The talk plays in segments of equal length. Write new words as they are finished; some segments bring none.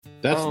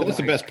That's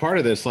the best part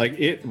of this. Like,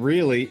 it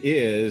really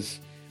is.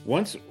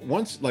 Once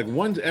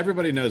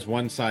everybody knows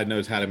one side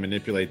knows how to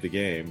manipulate the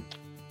game.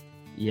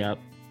 Yep.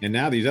 And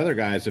now these other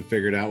guys have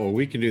figured out, well,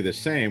 we can do the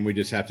same. We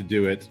just have to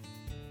do it,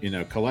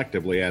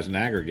 collectively as an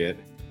aggregate.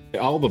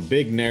 All the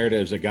big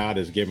narratives that God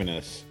has given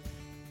us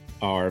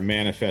are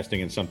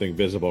manifesting in something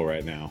visible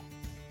right now.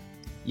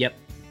 Yep.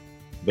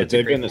 But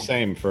they've been the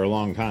same for a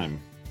long time.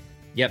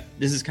 Yep.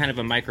 This is kind of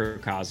a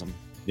microcosm.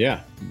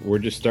 Yeah. We're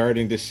just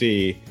starting to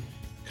see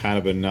kind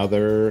of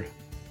another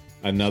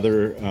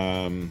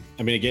again,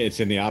 it's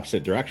in the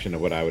opposite direction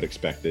of what I would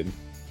expected.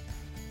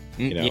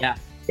 Yeah.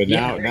 But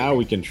now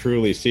we can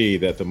truly see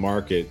that the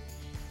market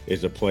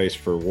is a place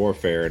for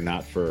warfare,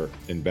 not for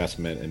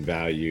investment and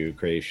value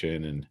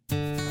creation.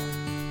 And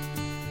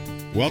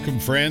welcome,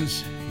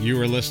 friends. You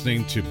are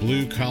listening to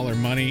Blue Collar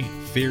Money: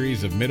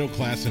 Theories of Middle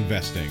Class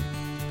Investing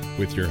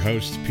with your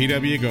hosts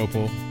P.W.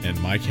 Gopal and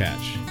Mike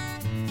Hatch.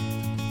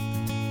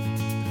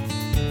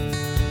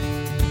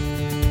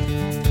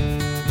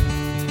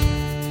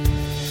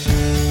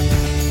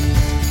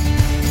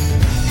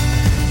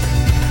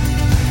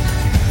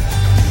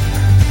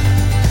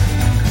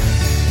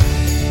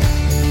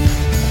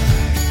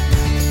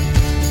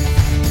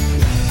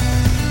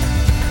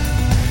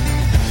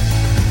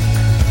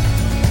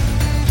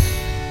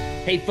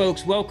 Hey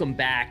folks, welcome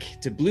back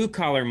to Blue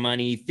Collar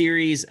Money: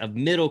 Theories of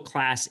Middle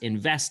Class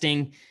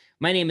Investing.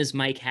 My name is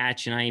Mike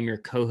Hatch, and I am your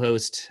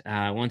co-host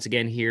once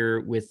again here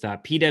with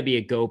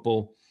P.W.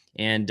 Gopal.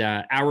 And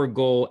our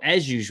goal,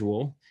 as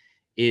usual,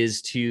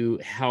 is to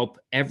help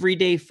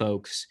everyday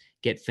folks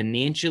get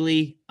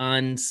financially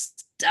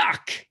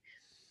unstuck.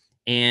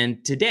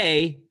 And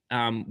today,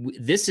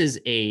 this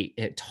is a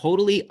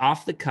totally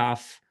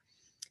off-the-cuff,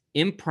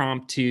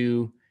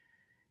 impromptu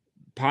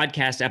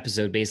podcast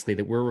episode, basically,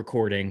 that we're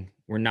recording.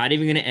 We're not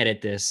even going to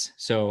edit this.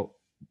 So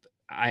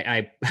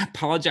I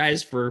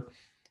apologize for,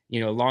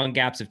 long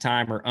gaps of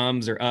time or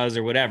ums or uhs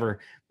or whatever,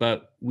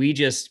 but we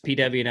just,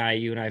 PW and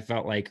you and I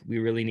felt like we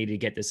really needed to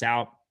get this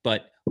out.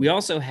 But we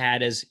also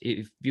had, as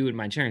if you wouldn't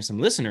mind sharing, some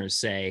listeners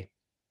say,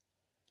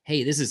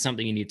 hey, this is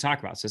something you need to talk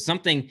about. So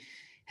something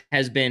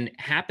has been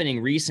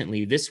happening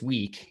recently this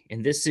week,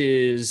 and this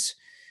is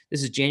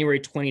January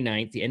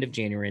 29th, the end of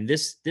January. And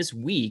this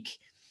week,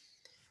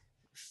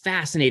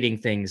 fascinating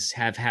things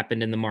have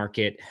happened in the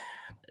market.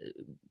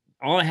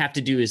 All I have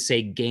to do is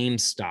say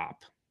GameStop,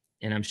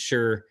 and I'm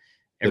sure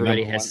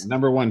everybody has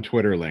number one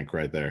Twitter link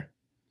right there.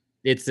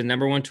 It's the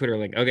number one Twitter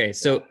link. Okay,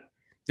 so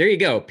there you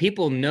go.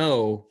 People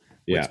know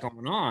what's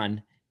going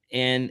on.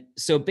 And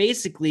so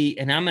basically,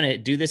 and I'm going to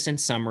do this in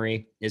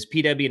summary, as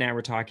PW and I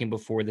were talking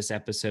before this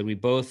episode, we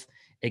both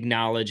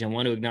acknowledge and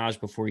want to acknowledge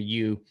before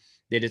you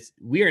that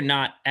we are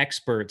not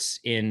experts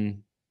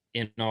in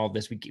all of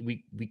this.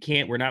 We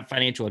can't, we're not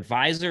financial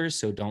advisors,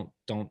 so don't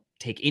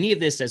take any of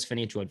this as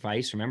financial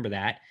advice. Remember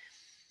that.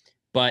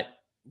 But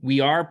we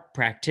are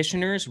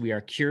practitioners, we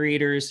are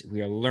curators,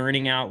 we are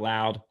learning out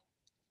loud,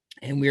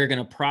 and we are going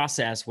to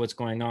process what's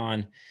going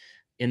on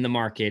in the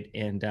market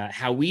and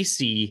how we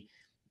see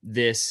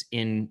this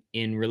in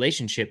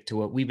relationship to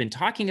what we've been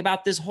talking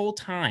about this whole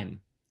time,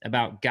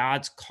 about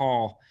God's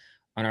call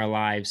on our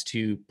lives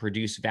to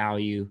produce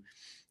value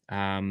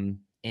and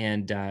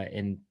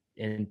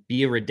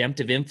be a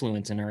redemptive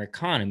influence in our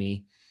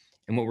economy.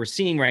 And what we're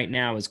seeing right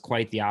now is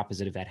quite the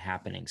opposite of that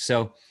happening.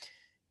 So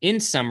in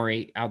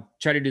summary, I'll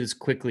try to do this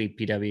quickly,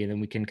 PW, and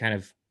then we can kind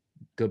of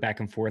go back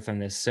and forth on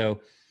this.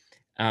 So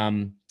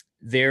GameStop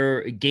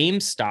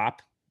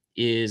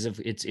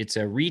it's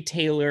a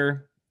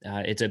retailer.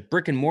 It's a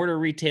brick and mortar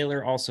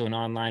retailer, also an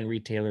online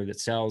retailer that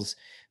sells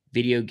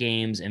video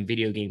games and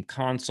video game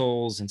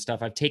consoles and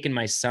stuff. I've taken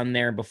my son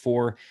there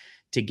before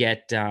to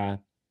get,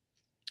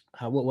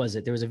 what was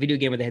it? There was a video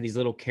game where they had these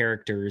little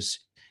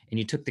characters, and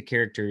you took the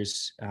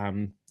characters,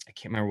 I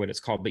can't remember what it's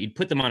called, but you'd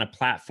put them on a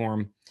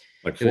platform.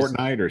 Like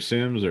Fortnite or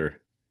Sims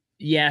or?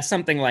 Yeah,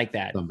 something like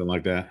that. Something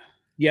like that.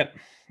 Yep.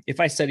 If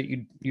I said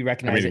it, you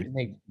recognize it.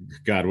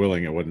 God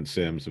willing, it wasn't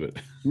Sims, but.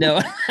 No.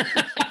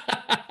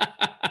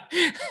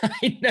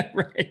 I know,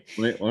 right?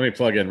 Let me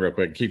plug in real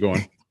quick. Keep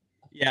going.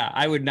 Yeah,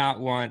 I would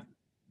not want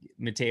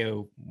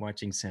Mateo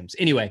watching Sims.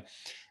 Anyway,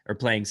 or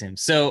playing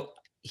Sims. So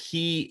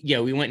we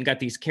went and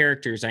got these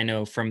characters I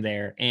know from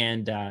there,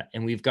 and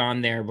we've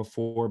gone there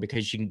before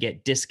because you can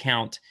get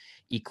discount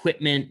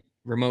equipment,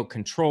 remote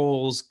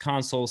controls,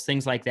 consoles,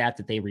 things like that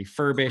they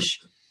refurbish.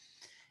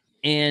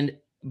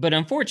 But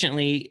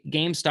unfortunately,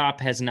 GameStop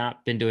has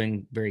not been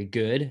doing very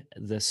good.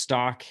 The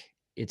stock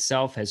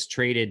itself has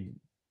traded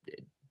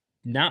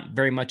not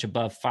very much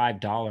above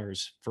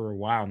 $5 for a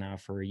while now,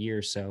 for a year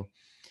or so.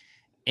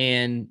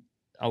 And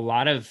a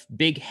lot of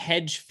big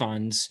hedge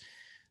funds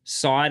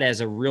saw it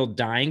as a real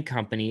dying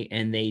company,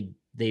 and they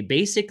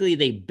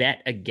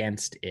bet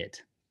against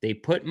it. They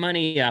put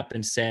money up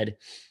and said,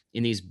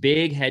 in these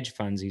big hedge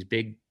funds, these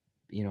big,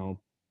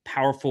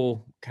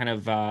 powerful kind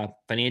of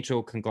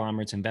financial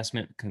conglomerates,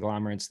 investment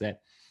conglomerates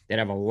that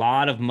have a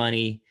lot of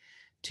money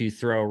to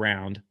throw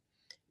around,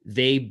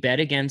 they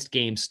bet against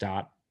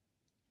GameStop.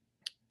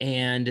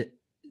 And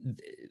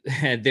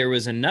there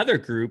was another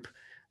group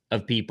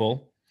of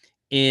people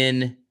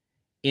in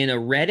a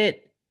Reddit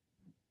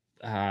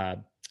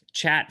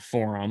chat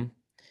forum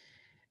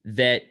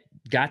that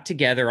got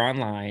together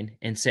online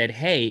and said,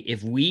 hey,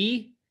 if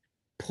we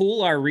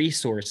pool our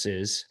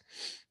resources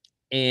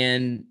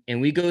and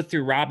we go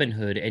through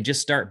Robinhood and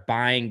just start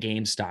buying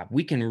GameStop,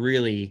 we can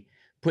really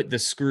put the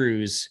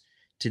screws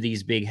to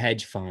these big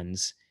hedge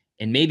funds,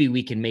 and maybe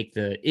we can make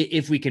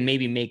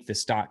the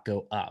stock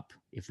go up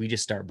if we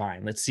just start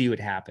buying. Let's see what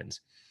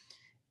happens.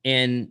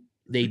 And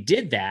they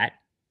did that,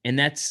 and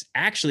that's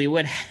actually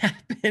what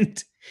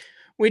happened,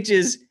 which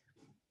is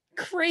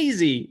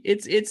crazy.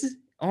 It's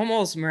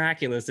almost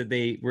miraculous that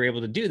they were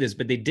able to do this,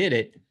 but they did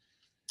it.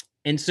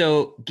 And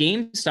so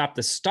GameStop,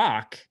 the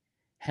stock,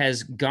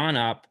 has gone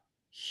up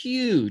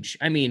huge.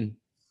 I mean,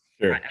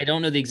 Sure. I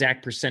don't know the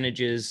exact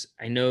percentages.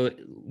 I know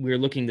we were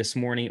looking this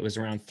morning, it was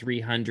around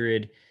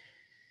 300.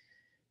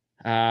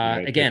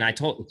 Again, I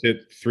told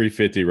it's at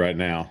 350 right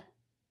now.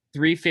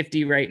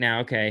 350 right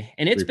now. Okay.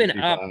 And it's been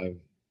up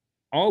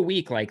all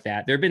week like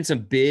that. There have been some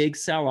big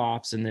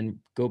sell-offs and then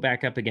go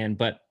back up again,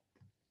 but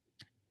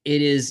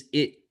it is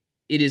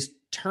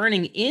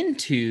turning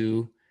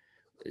into,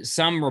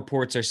 some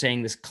reports are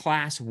saying, this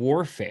class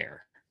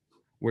warfare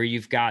where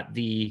you've got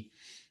the,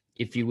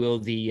 if you will,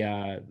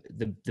 the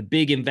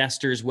big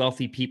investors,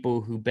 wealthy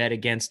people who bet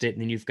against it,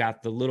 and then you've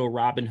got the little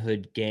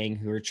Robinhood gang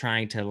who are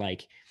trying to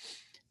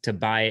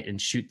buy it and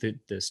shoot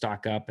the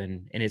stock up,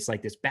 and it's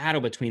like this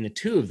battle between the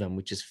two of them,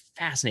 which is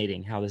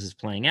fascinating how this is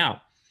playing out.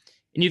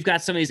 And you've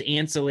got some of these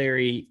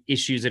ancillary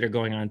issues that are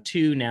going on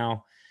too.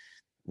 Now,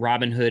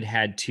 Robinhood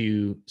had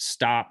to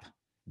stop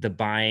the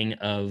buying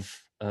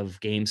of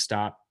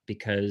GameStop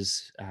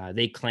because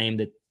they claimed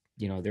that,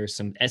 there's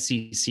some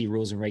SEC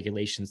rules and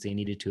regulations they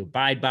needed to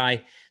abide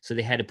by. So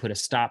they had to put a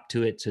stop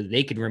to it so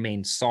they could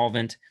remain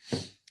solvent.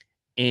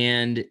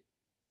 And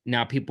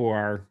now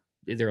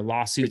there are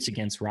lawsuits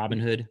against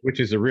Robinhood, which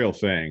is a real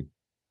thing.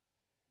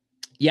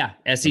 Yeah,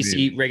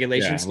 SEC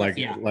regulations.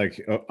 Yeah,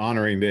 like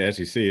honoring the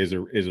SEC is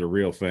a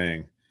real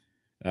thing.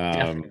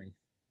 Definitely.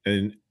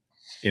 And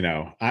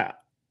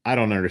I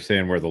don't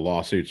understand where the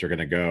lawsuits are going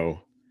to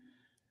go.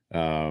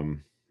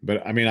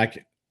 But I mean,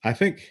 I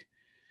think,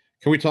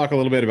 can we talk a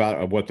little bit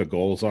about what the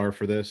goals are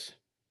for this?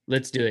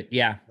 Let's do it.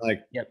 Yeah.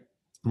 Yep.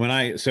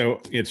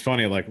 So it's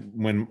funny, like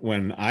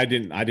when I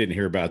didn't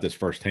hear about this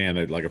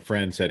firsthand, like a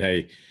friend said,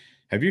 hey,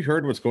 have you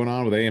heard what's going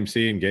on with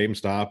AMC and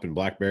GameStop and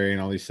BlackBerry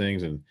and all these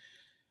things? And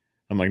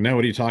I'm like, no,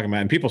 what are you talking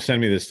about? And people send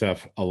me this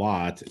stuff a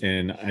lot,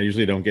 and I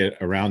usually don't get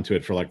around to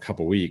it for like a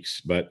couple weeks.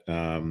 But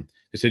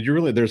he said,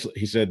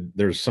 he said,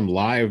 there's some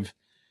live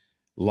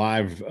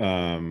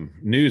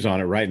news on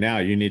it right now.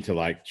 You need to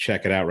like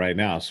check it out right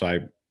now. So I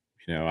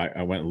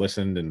went and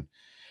listened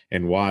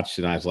and watched,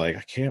 and I was like,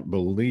 I can't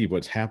believe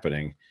what's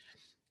happening.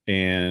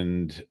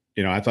 And,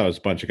 I thought it was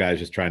a bunch of guys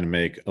just trying to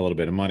make a little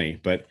bit of money.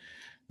 But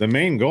the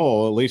main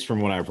goal, at least from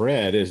what I've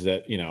read, is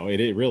that,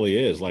 it really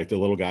is like the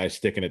little guys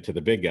sticking it to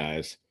the big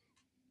guys.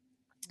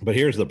 But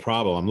here's the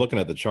problem. I'm looking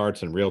at the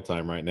charts in real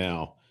time right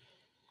now.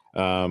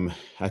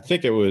 I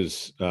think it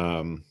was,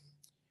 oh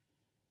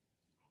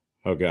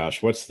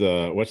gosh, what's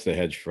the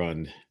hedge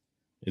fund?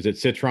 Is it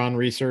Citron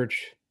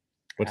Research?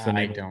 What's the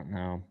name? I don't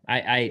know.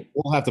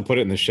 We'll have to put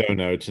it in the show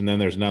notes. And then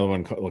there's another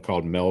one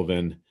called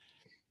Melvin.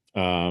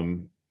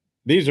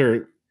 These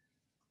aren't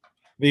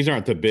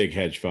the big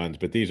hedge funds,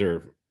 but these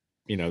are,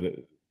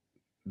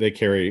 they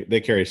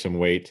carry some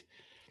weight.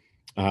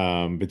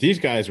 But these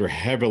guys were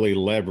heavily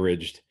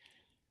leveraged,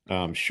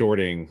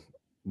 shorting.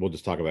 We'll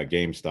just talk about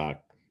GameStop.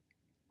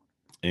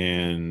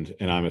 And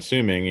I'm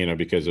assuming,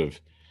 because of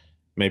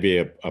maybe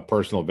a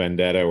personal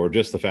vendetta or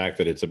just the fact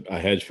that it's a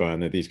hedge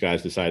fund, that these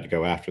guys decide to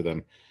go after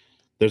them.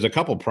 There's a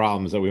couple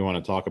problems that we want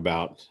to talk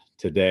about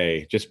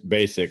today, just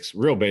basics,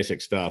 real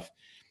basic stuff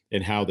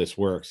in how this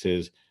works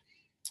is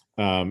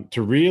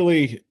to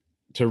really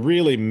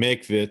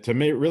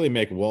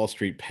make Wall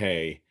Street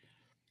pay.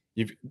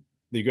 You've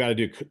got to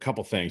do a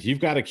couple things. You've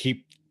got to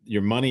keep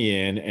your money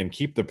in and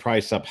keep the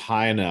price up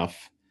high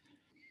enough.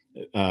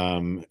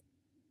 And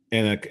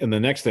the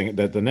next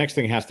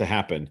thing has to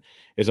happen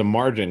is a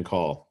margin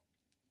call.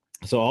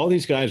 So all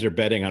these guys are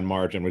betting on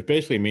margin, which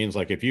basically means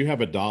like if you have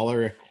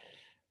 $1,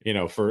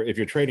 if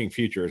you're trading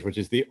futures, which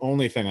is the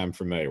only thing I'm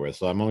familiar with,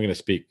 so I'm only going to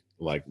speak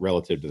like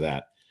relative to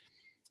that.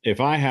 If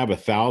I have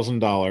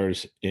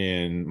 $1,000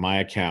 in my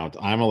account,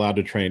 I'm allowed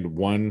to trade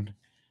one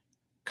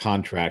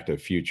contract of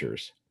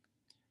futures,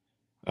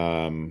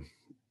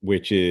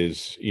 which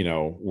is,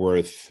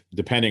 worth,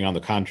 depending on the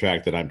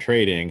contract that I'm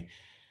trading,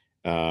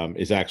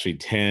 is actually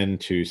 10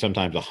 to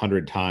sometimes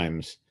 100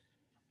 times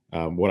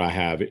what I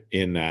have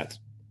in that,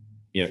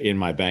 in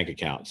my bank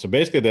account. So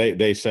basically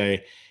they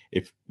say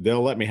if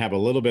they'll let me have a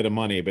little bit of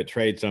money, but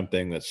trade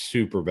something that's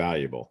super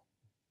valuable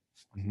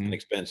and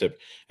expensive.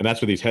 And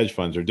that's what these hedge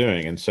funds are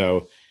doing. And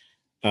so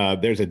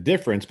there's a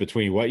difference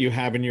between what you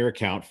have in your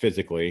account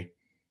physically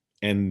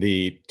and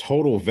the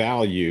total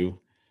value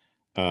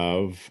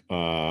of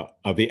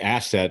the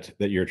asset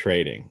that you're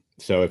trading.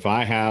 So if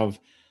I have,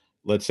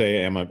 let's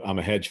say I'm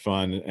a hedge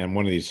fund, and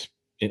one of these,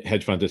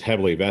 hedge fund that's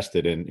heavily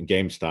vested in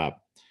GameStop,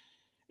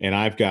 and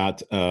I've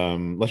got,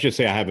 let's just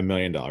say I have $1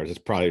 million. It's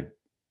probably,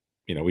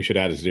 we should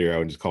add a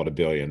zero and just call it $1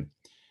 billion.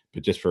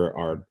 But just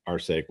for our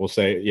sake, we'll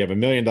say you have $1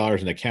 million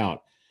in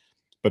account,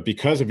 but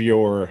because of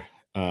your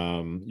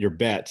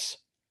bets,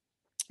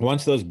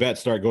 once those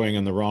bets start going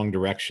in the wrong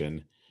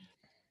direction,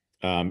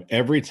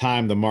 every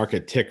time the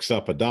market ticks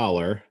up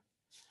 $1,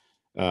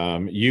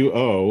 you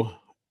owe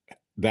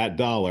that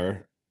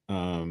dollar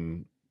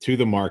to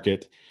the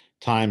market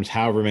times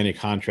however many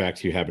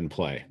contracts you have in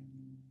play.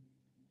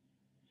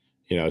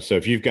 So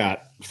if you've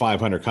got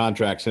 500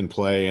 contracts in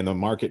play and the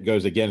market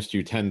goes against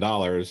you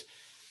 $10,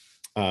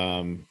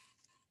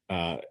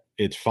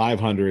 it's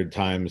 500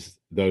 times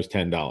those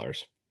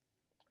 $10.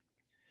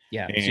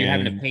 Yeah. So you're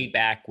having to pay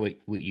back what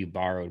you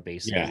borrowed,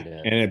 basically.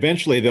 Yeah. And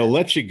eventually they'll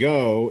let you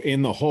go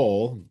in the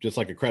hole, just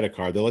like a credit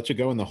card. They'll let you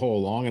go in the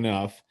hole long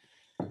enough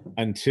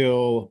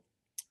until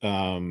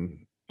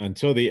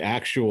the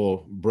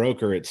actual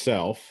broker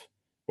itself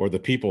or the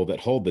people that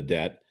hold the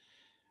debt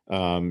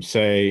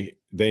say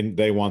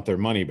they want their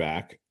money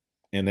back,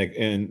 or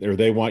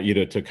they want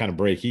you to kind of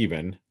break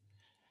even,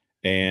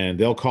 and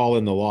they'll call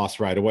in the loss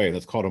right away.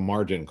 That's called a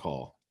margin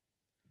call.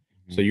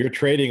 Mm-hmm. So you're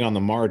trading on the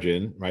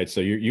margin, right?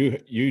 So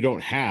you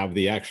don't have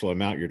the actual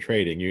amount you're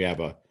trading. You have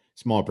a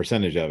small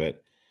percentage of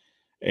it.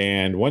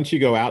 And once you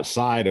go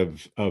outside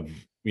of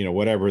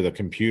whatever the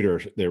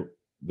computer,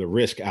 the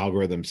risk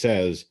algorithm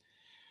says,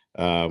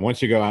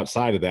 once you go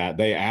outside of that,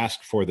 they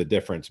ask for the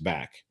difference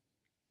back.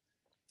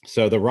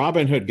 So the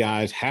Robinhood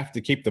guys have to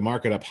keep the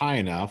market up high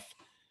enough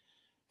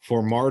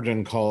for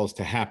margin calls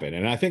to happen.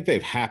 And I think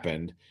they've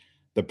happened.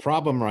 The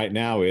problem right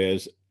now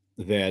is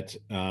that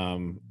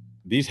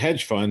these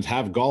hedge funds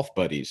have golf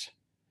buddies.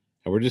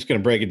 And we're just going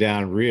to break it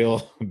down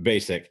real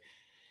basic.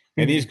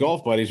 And these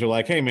golf buddies are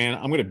like, hey, man,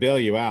 I'm going to bail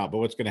you out. But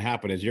what's going to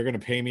happen is you're going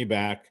to pay me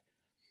back.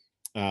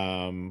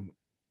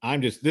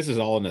 This is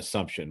all an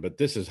assumption, but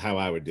this is how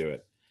I would do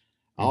it.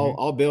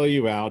 I'll bail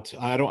you out.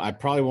 I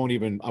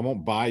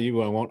won't buy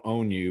you. I won't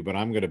own you, but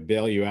I'm going to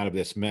bail you out of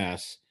this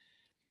mess.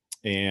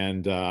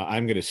 And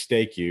I'm going to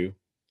stake you,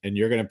 and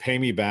you're going to pay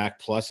me back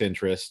plus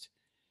interest.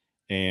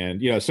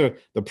 And, so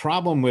the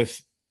problem with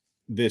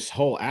this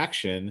whole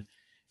action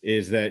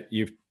is that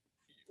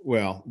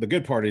the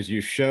good part is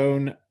you've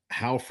shown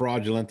how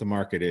fraudulent the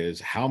market is,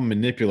 how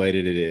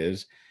manipulated it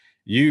is.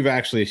 You've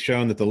actually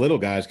shown that the little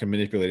guys can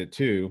manipulate it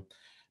too.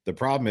 The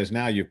problem is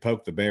now you've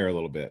poked the bear a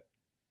little bit.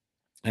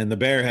 And the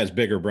bear has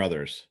bigger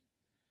brothers.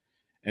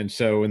 And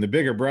so when the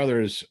bigger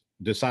brothers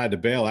decide to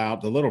bail out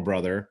the little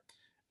brother,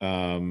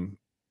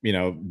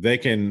 they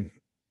can,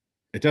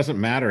 it doesn't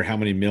matter how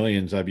many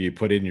millions of you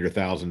put in your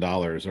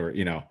 $1,000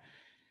 or,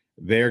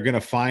 they're going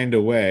to find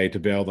a way to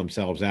bail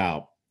themselves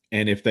out.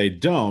 And if they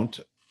don't,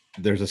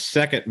 there's a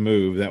second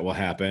move that will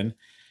happen,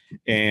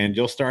 and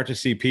you'll start to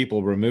see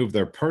people remove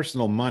their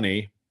personal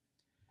money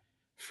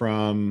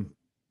from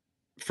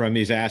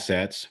these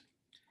assets,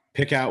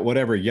 pick out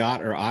whatever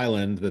yacht or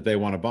island that they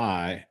want to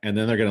buy, and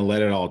then they're going to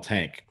let it all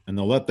tank, and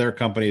they'll let their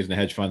companies and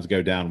hedge funds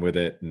go down with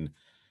it, and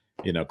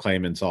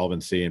claim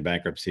insolvency and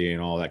bankruptcy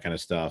and all that kind of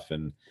stuff,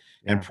 and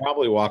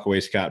probably walk away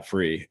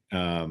scot-free.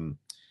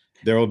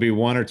 There will be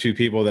one or two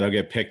people that'll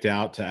get picked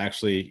out to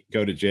actually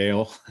go to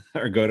jail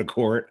or go to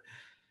court,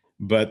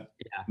 but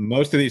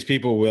most of these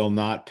people will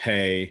not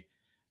pay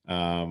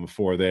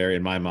for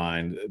in my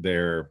mind,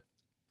 their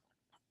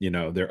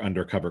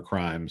undercover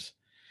crimes.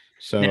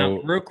 So now,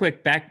 real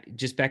quick, back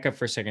up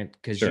for a second,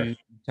 because you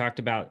talked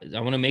about, I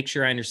want to make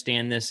sure I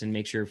understand this and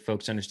make sure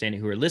folks understand it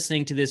who are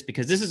listening to this,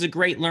 because this is a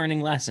great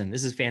learning lesson.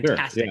 This is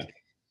fantastic. Sure.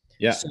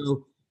 Yeah.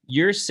 So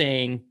you're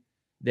saying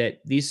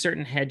that these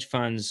certain hedge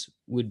funds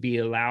would be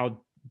allowed,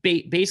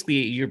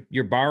 basically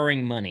you're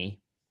borrowing money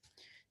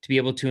to be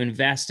able to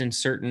invest in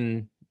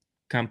certain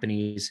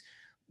companies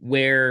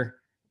where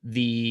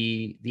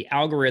the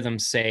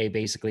algorithms say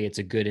basically it's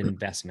a good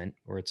investment,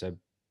 or it's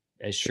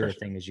as sure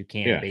thing as you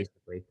can,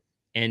 basically.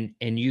 And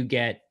you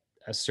get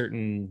a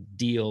certain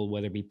deal,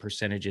 whether it be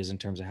percentages in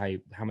terms of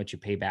how much you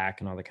pay back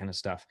and all that kind of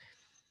stuff.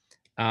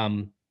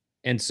 And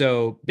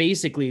so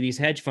basically these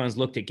hedge funds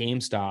looked at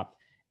GameStop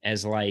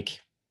as like,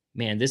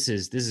 man, this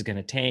is going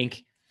to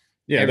tank.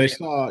 Yeah, they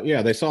saw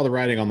the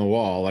writing on the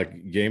wall.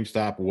 Like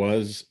GameStop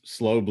was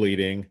slow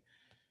bleeding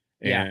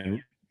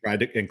and tried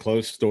to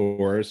close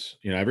stores.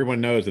 Everyone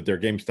knows that their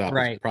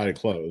GameStop is probably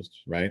closed,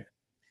 right?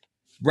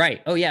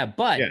 Right. Oh yeah.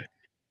 But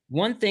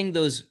one thing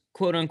those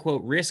quote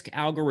unquote risk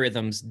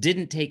algorithms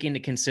didn't take into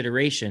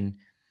consideration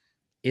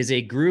is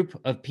a group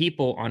of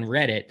people on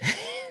Reddit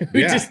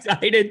who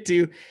decided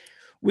to,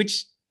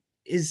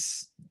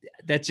 because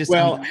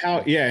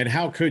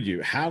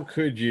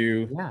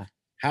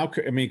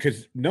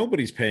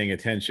nobody's paying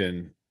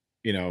attention,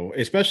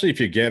 especially if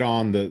you get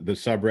on the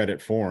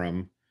subreddit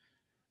forum.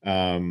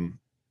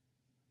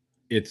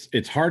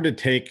 It's hard to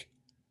take,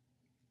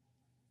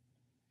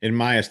 in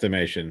my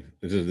estimation,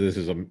 this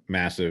is a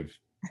massive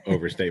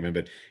overstatement,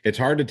 but it's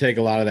hard to take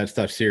a lot of that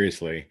stuff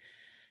seriously,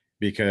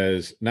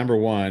 because number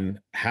one,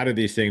 how do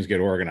these things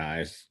get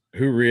organized?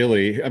 Who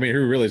really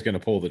is going to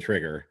pull the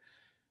trigger?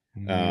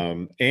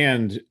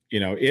 And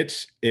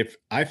if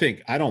I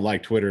think I don't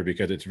like Twitter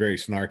because it's very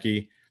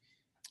snarky,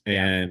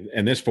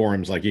 and this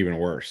forum's like even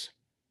worse.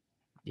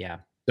 Yeah.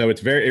 So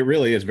it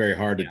really is very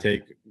hard to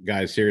take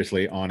guys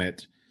seriously on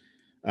it.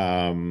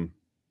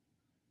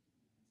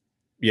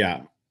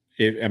 Yeah.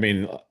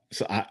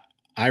 So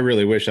I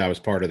really wish I was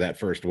part of that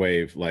first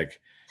wave. Like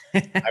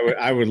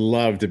I would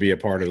love to be a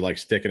part of like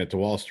sticking it to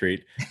Wall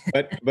Street.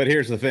 But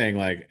here's the thing,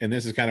 like, and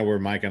this is kind of where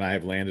Mike and I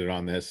have landed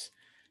on this,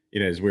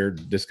 as we're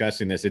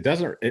discussing this, it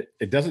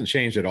doesn't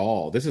change at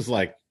all. This is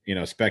like,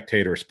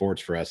 spectator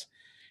sports for us.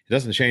 It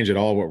doesn't change at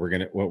all what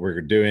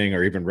we're doing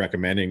or even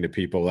recommending to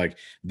people. Like,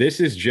 this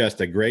is just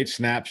a great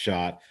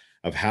snapshot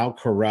of how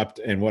corrupt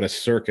and what a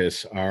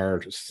circus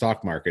our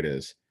stock market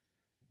is.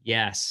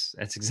 Yes,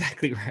 that's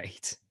exactly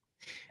right.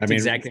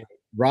 Exactly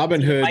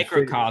Robinhood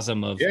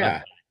microcosm of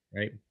that,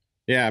 right?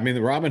 Yeah, the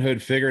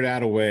Robinhood figured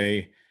out a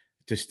way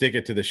to stick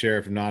it to the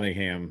sheriff of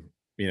Nottingham,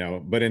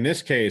 but in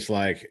this case,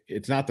 like,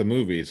 it's not the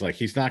movies. Like,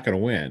 he's not going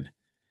to win.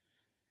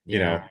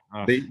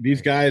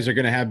 These guys are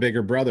going to have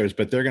bigger brothers,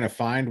 but they're going to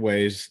find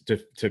ways to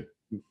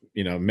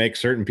make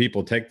certain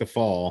people take the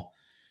fall.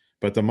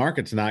 But the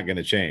market's not going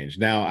to change.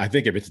 Now, I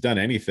think if it's done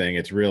anything,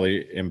 it's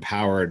really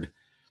empowered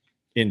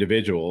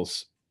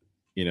individuals,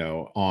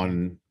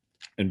 and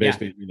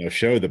basically,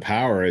 show the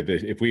power.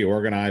 If we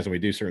organize and we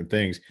do certain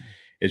things,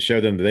 it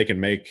showed them that they can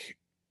make,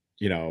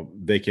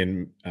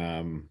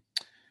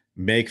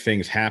 make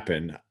things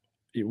happen.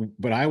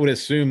 But I would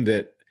assume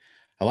that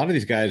a lot of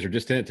these guys are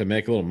just in it to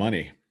make a little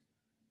money.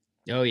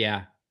 Oh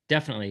yeah,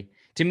 definitely.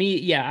 To me,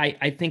 yeah,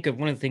 I think of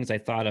one of the things I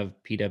thought of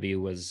PW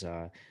was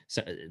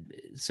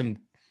some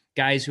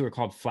guys who are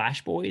called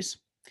flash boys.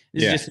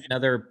 This is just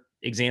another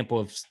example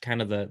of kind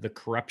of the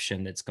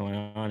corruption that's going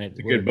on. It's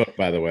a good book,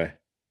 by the way.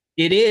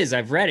 It is.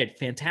 I've read it.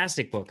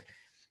 Fantastic book.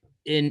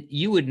 And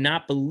you would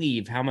not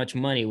believe how much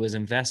money was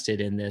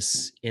invested in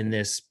this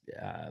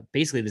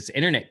basically this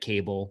internet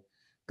cable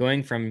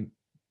going from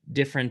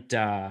different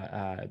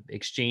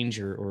exchange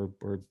or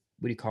what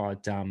do you call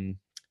it?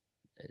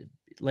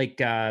 What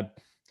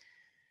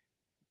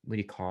do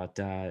you call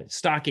it?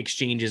 Stock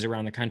exchanges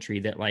around the country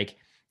that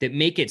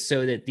make it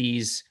so that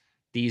these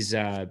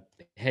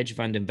hedge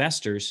fund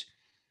investors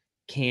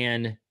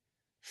can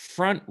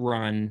front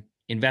run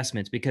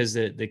investments because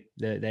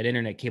that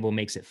internet cable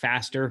makes it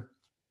faster.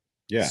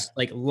 Yeah.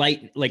 Like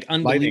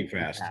unbelievably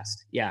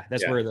fast. Yeah.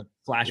 That's where the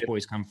flash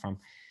boys come from.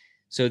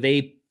 So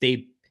they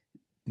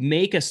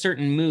make a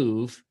certain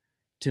move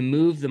to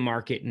move the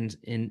market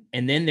and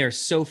then they're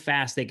so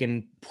fast they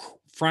can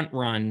front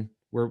run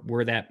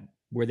where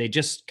they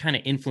just kind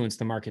of influence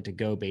the market to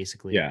go,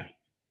 basically. Yeah.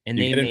 And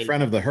you get in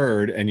front of the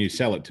herd and you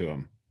sell it to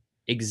them.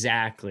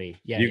 Exactly.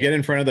 Yeah. You get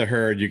in front of the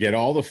herd, you get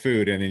all the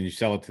food, and then you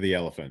sell it to the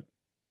elephant.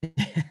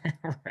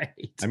 Right.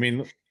 It's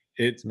amazing.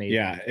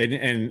 Yeah.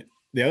 And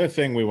the other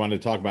thing we wanted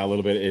to talk about a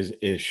little bit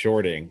is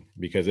shorting,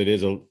 because it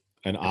is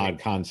an odd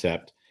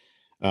concept.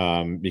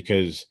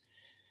 Because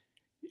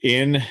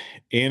in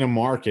a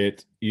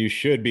market, you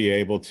should be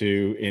able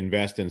to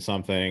invest in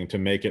something to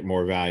make it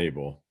more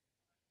valuable.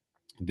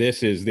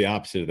 This is the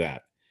opposite of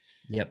that.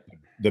 Yep.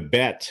 The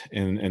bet,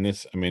 and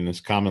this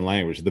common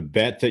language, the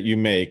bet that you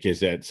make is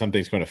that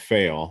something's going to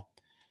fail.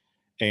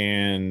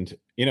 And,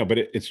 but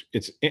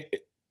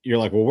you're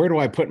like, well, where do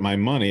I put my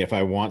money if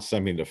I want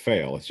something to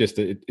fail? It's just,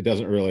 it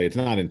doesn't really, it's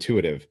not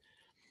intuitive.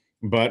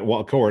 But, well,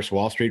 of course,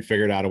 Wall Street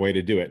figured out a way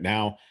to do it.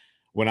 Now,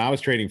 when I was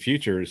trading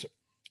futures,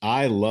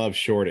 I love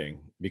shorting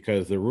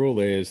because the rule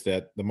is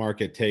that the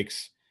market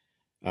takes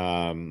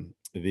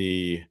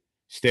the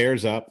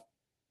stairs up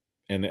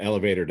and the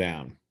elevator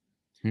down.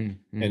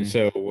 Mm-hmm. And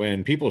so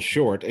when people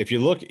short, if you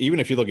look at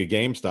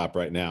GameStop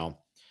right now,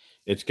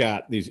 it's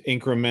got these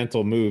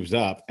incremental moves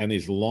up and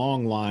these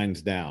long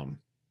lines down.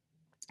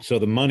 So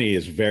the money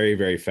is very,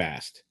 very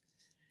fast.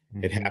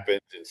 Mm-hmm. It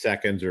happens in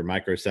seconds or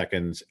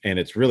microseconds, and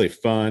it's really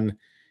fun.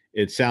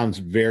 It sounds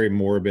very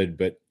morbid,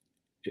 but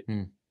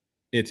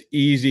it's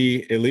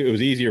easy. It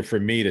was easier for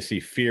me to see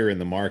fear in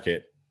the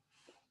market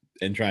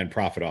and try and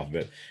profit off of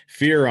it.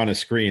 Fear on a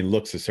screen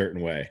looks a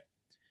certain way.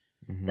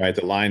 Mm-hmm. Right.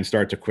 The lines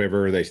start to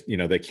quiver.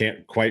 They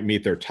can't quite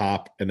meet their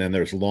top. And then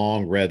there's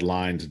long red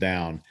lines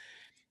down.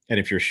 And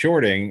if you're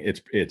shorting,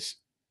 it's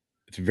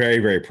very,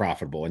 very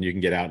profitable and you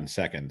can get out in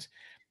seconds.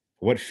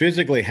 What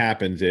physically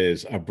happens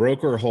is a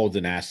broker holds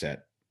an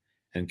asset,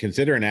 and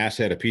consider an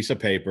asset a piece of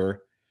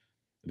paper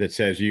that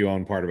says you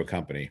own part of a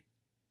company.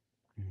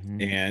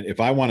 Mm-hmm. And if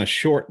I want to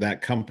short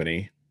that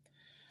company,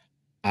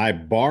 I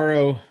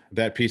borrow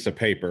that piece of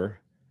paper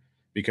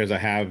because I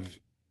have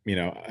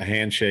a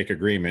handshake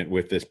agreement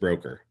with this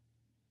broker.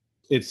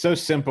 It's so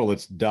simple,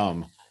 it's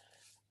dumb.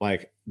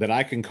 Like that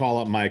I can call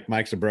up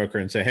Mike's a broker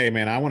and say, hey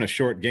man, I want to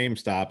short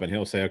GameStop. And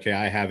he'll say, okay,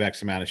 I have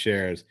X amount of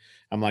shares.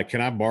 I'm like, can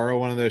I borrow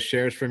one of those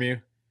shares from you?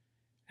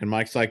 And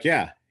Mike's like,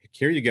 yeah,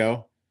 here you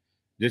go.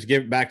 Just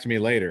give it back to me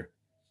later.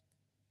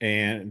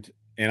 And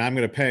I'm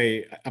going to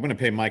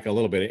pay Mike a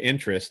little bit of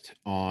interest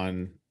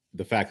on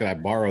the fact that I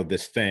borrowed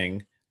this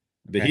thing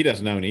that he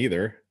doesn't own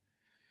either.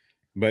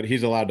 But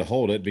he's allowed to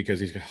hold it because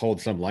he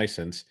holds some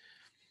license.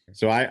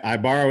 So I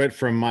borrow it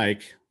from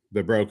Mike,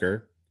 the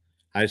broker.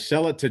 I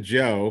sell it to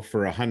Joe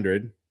for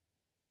 100.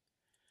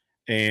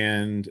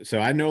 And so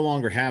I no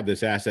longer have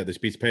this asset, this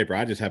piece of paper.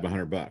 I just have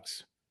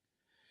 $100.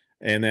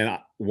 And then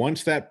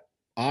once that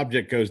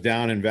object goes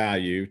down in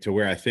value to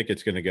where I think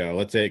it's going to go,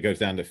 let's say it goes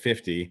down to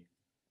 50,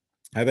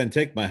 I then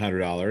take my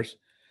 $100.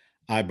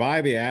 I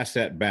buy the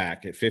asset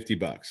back at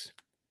 $50.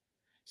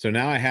 So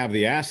now I have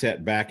the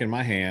asset back in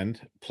my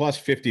hand plus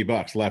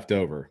 $50 left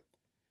over.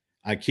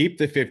 I keep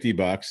the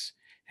 $50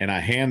 and I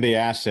hand the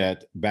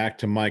asset back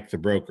to Mike, the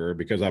broker,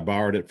 because I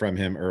borrowed it from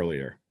him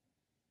earlier.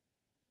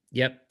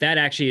 Yep. That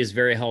actually is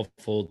very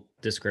helpful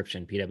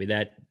description, PW.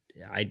 That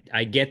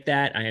I get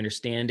that. I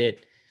understand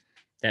it.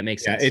 That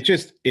makes sense.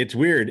 It's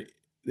weird.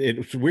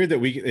 It's weird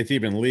that it's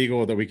even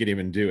legal that we could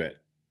even do it.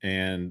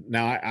 And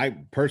now I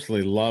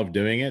personally love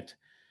doing it.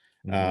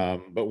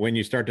 Mm-hmm. But when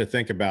you start to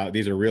think about,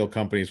 these are real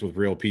companies with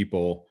real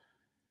people,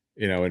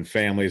 and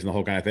families and the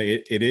whole kind of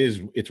thing,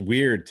 it's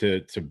weird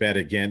to bet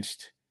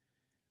against,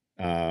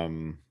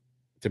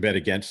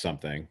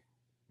 something,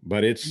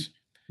 but it's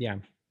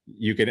legal.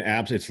 You can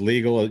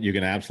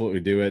absolutely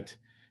do it.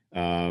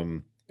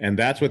 And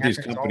that's what these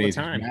companies,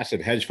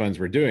 massive hedge funds,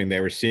 were doing.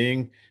 They were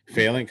seeing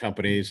failing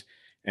companies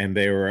and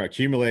they were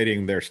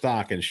accumulating their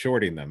stock and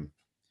shorting them.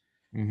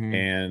 Mm-hmm.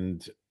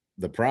 And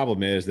the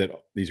problem is that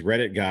these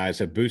Reddit guys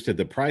have boosted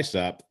the price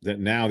up, that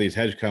now these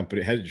hedge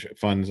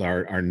funds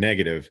are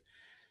negative,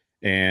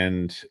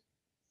 and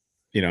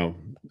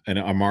and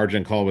a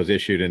margin call was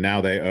issued, and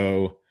now they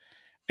owe.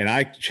 And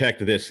I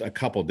checked this a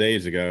couple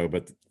days ago,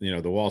 but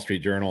the Wall Street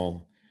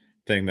Journal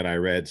thing that I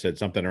read said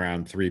something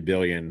around $3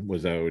 billion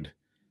was owed.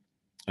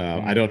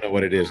 I don't know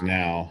what it is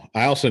now.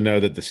 I also know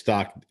that the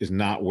stock is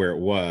not where it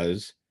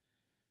was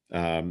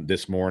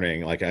this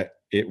morning.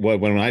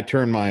 When I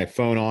turned my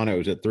phone on, it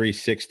was at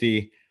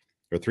 360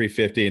 or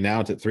 350, and now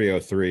it's at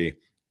 303.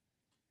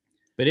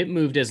 But it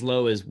moved as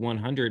low as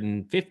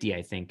 150,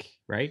 I think,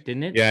 right?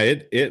 Didn't it? Yeah,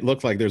 it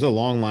looked like there's a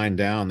long line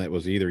down that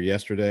was either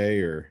yesterday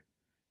or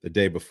the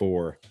day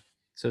before.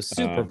 So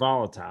super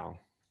volatile.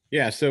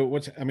 Yeah. So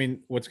what's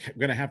going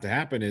to have to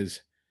happen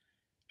is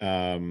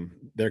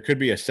there could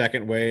be a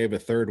second wave, a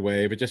third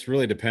wave. It just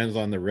really depends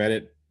on the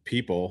Reddit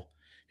people,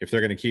 if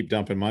they're going to keep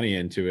dumping money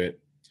into it.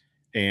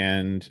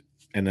 And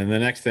then the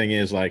next thing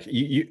is, like,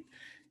 you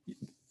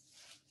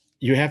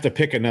have to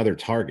pick another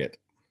target,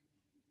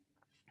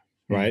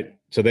 right? Mm-hmm.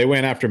 So they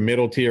went after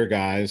middle tier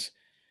guys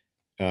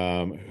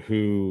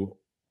who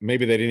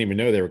maybe they didn't even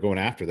know they were going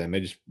after them.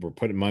 They just were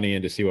putting money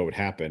in to see what would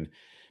happen.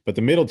 But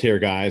the middle tier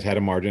guys had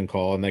a margin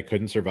call and they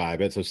couldn't survive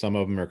it. So some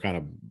of them are kind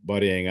of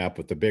buddying up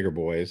with the bigger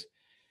boys.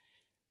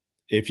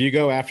 If you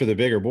go after the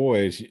bigger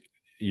boys,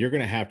 you're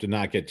going to have to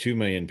not get 2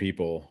 million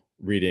people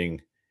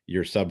reading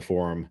your sub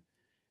forum.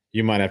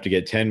 You might have to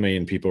get 10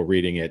 million people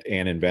reading it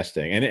and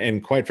investing.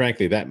 And quite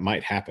frankly, that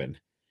might happen.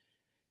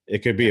 It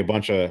could be a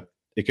bunch of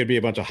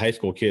high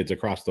school kids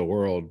across the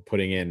world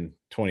putting in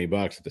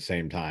 $20 at the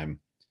same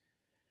time.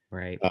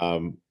 Right.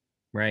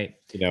 Right.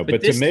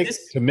 But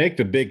to make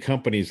the big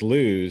companies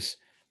lose,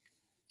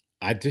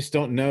 I just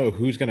don't know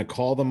who's going to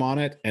call them on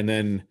it.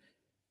 And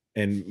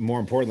more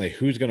importantly,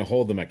 who's going to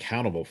hold them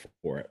accountable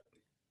for it.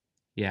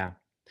 Yeah.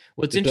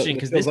 Well, it's interesting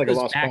because this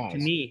goes back to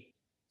me.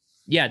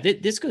 Yeah,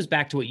 this goes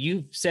back to what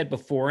you've said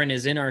before and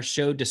is in our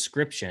show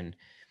description,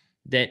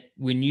 that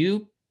when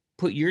you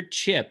put your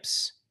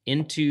chips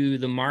into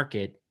the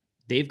market,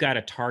 they've got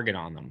a target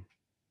on them.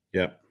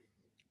 Yep.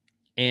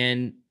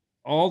 And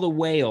all the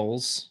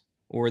whales,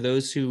 or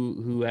those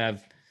who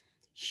have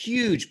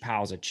huge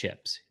piles of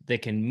chips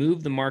that can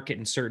move the market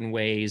in certain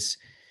ways,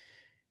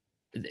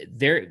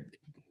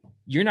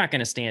 you're not going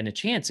to stand a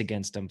chance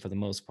against them for the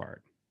most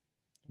part,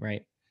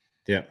 right?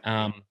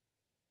 Yeah.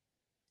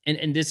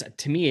 And this,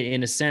 to me,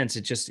 in a sense,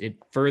 it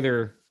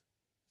further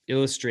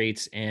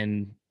illustrates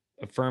and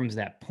affirms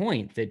that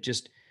point that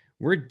just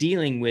we're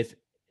dealing with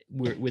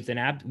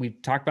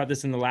we've talked about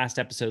this in the last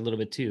episode a little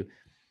bit too,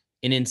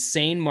 an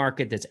insane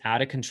market that's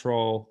out of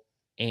control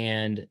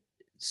and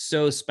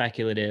so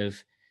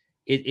speculative.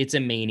 It's a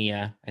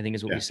mania, I think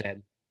is what we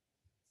said.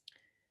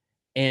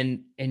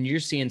 And you're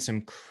seeing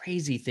some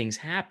crazy things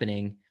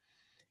happening.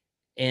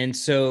 And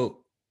so,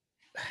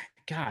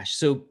 gosh,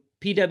 so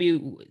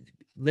PW,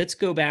 let's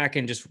go back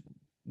and just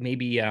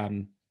maybe, I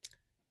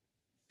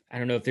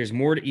don't know if there's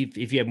more,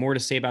 if you have more to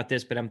say about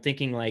this, but I'm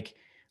thinking, like,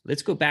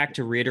 let's go back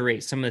to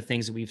reiterate some of the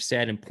things that we've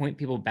said and point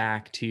people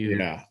back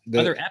to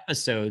other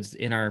episodes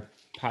in our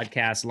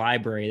podcast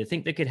library. I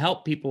think that could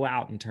help people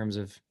out in terms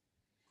of.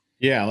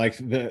 Yeah. Like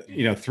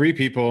 3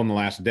 people in the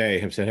last day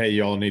have said, hey,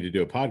 you all need to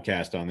do a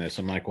podcast on this.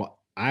 I'm like, well,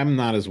 I'm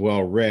not as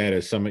well read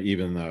as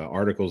even the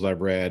articles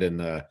I've read and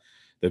the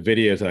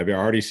videos that I've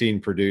already seen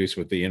produced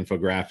with the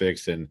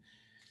infographics and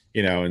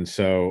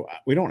so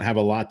we don't have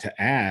a lot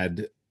to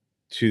add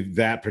to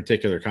that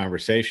particular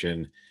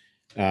conversation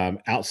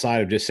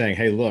outside of just saying,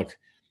 hey, look,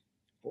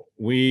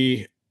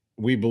 we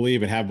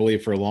believe and have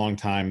believed for a long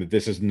time that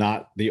this is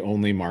not the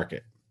only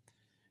market.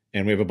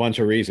 And we have a bunch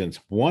of reasons.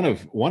 One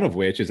of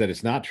which is that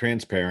it's not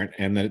transparent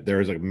and that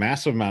there is a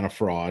massive amount of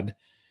fraud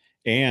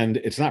and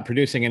it's not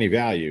producing any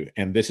value.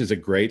 And this is a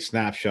great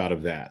snapshot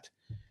of that.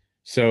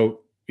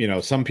 So,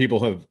 some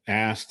people have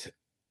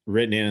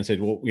written in and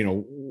said, well,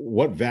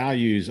 what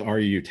values are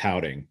you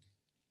touting?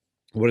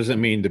 What does it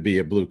mean to be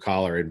a blue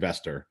collar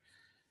investor?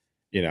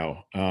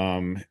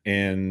 And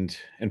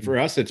for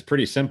us, it's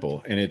pretty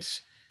simple, and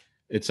it's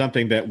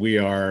something that we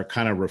are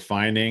kind of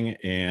refining,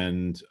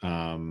 and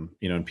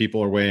and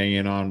people are weighing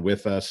in on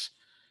with us.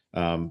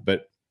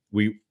 But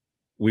we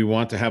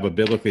want to have a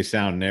biblically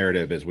sound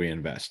narrative as we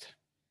invest.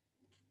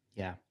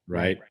 Yeah.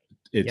 Right.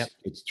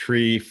 It's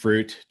tree,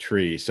 fruit,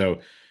 tree. So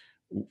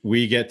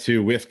we get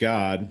to, with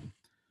God,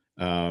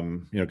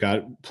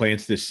 God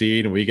plants the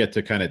seed, and we get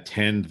to kind of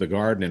tend the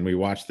garden, and we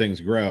watch things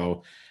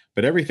grow.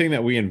 But everything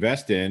that we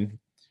invest in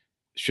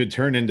should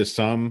turn into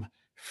some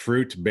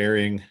fruit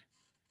bearing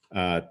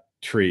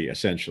tree,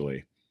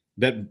 essentially,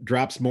 that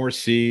drops more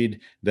seed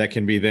that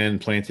can be then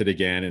planted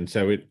again. And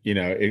so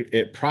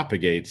it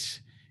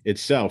propagates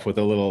itself with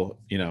a little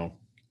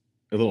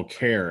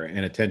care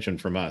and attention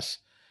from us.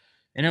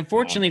 And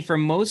unfortunately, for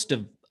most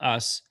of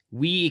us,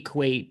 we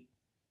equate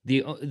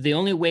the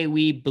only way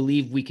we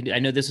believe we can. I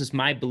know this is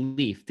my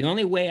belief. The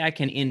only way I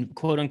can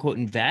quote unquote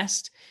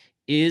invest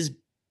is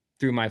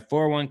through my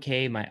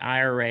 401k, my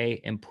IRA,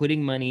 and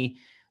putting money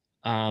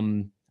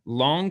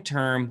long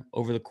term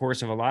over the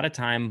course of a lot of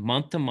time,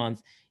 month to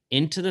month,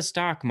 into the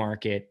stock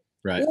market,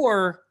 right?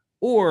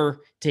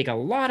 Or take a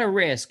lot of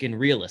risk in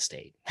real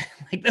estate.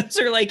 Like those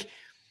are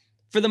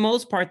for the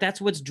most part,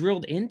 that's what's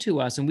drilled into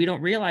us, and we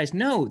don't realize.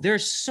 No,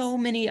 there's so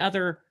many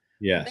other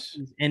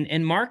things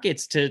and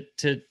markets to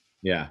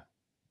that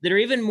are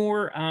even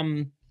more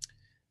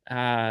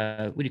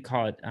what do you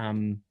call it?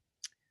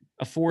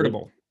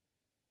 Affordable.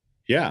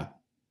 Yeah,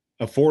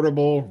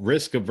 affordable,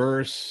 risk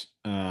averse,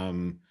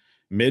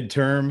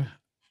 midterm,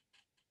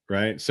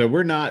 right? So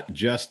we're not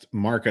just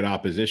market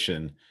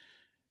opposition.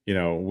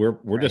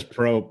 We're just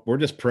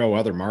pro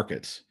other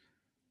markets.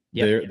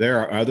 There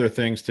are other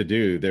things to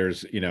do.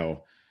 There's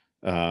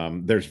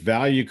there's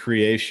value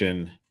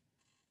creation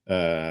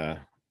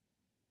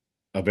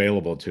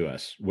available to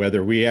us,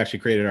 whether we actually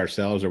create it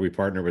ourselves or we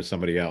partner with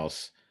somebody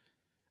else.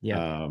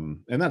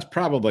 And that's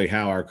probably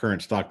how our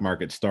current stock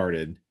market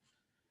started.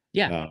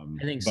 I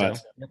think so.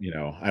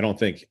 I don't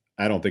think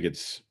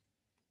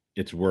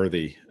it's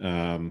worthy.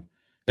 The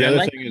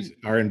other thing is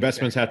our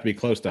investments have to be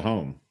close to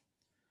home.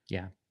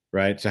 Yeah.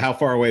 Right. So how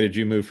far away did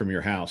you move from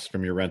your house,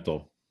 from your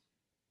rental?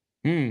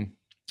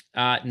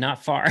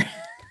 Not far.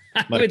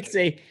 I would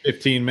say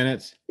 15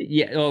 minutes.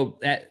 Yeah. Oh,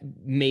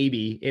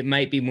 maybe it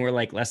might be more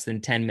like less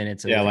than 10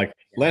 minutes. Yeah. Like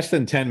less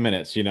than 10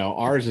 minutes,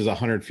 ours is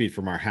 100 feet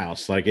from our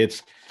house. We're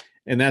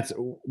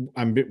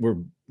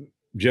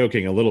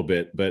joking a little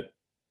bit, but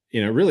it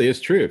really is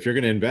true. If you're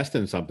going to invest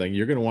in something,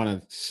 you're going to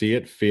want to see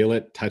it, feel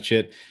it, touch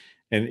it.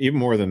 And even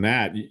more than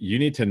that, you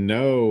need to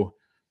know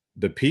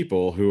the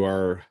people who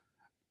are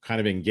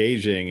kind of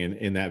engaging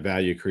in that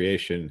value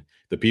creation,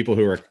 the people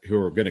who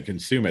are going to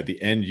consume it,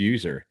 the end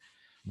user.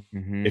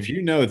 Mm-hmm. If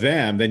you know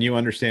them, then you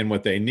understand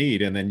what they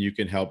need, and then you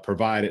can help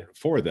provide it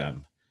for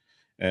them.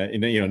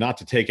 Not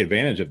to take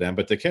advantage of them,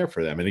 but to care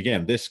for them. And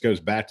again, this goes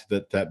back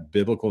to that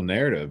biblical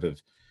narrative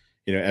of,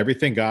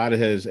 everything God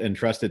has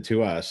entrusted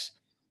to us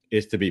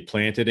is to be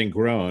planted and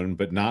grown,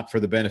 but not for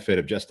the benefit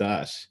of just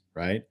us,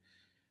 right?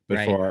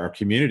 But for our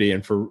community,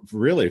 and for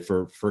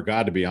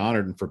God to be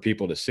honored, and for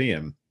people to see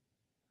him.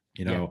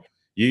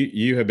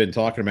 You have been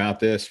talking about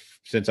this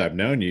since I've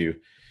known you,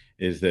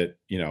 is that,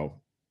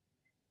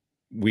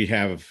 we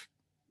have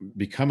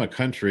become a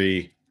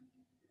country.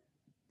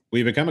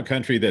 We've become a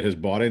country that has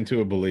bought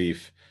into a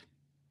belief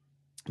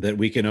that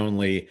we can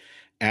only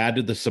add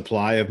to the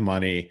supply of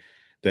money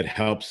that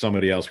helps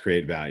somebody else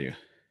create value,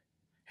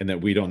 and that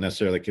we don't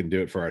necessarily can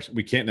do it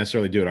we can't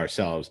necessarily do it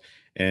ourselves.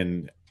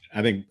 And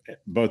I think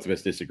both of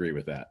us disagree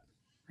with that.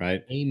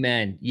 Right.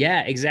 Amen.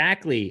 Yeah,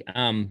 exactly.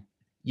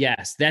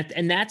 Yes,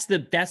 that's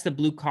the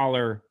blue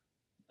collar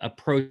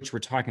approach we're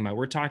talking about.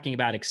 We're talking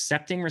about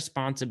accepting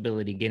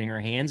responsibility, getting our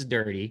hands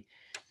dirty.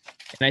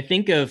 And I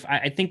think of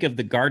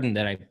the garden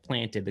that I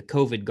planted, the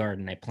COVID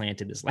garden I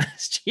planted this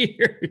last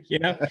year,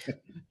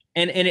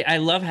 and I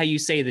love how you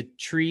say the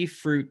tree,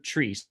 fruit,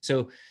 trees.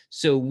 So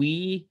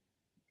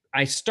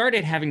I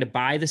started having to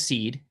buy the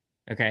seed.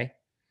 Okay.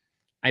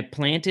 I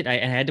planted, I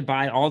had to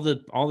buy all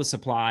the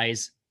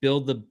supplies,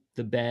 build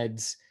the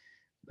beds,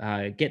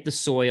 get the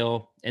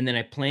soil, and then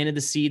I planted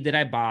the seed that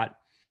I bought.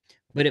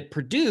 But it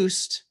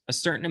produced a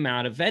certain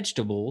amount of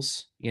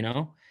vegetables,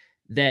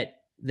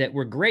 that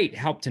were great,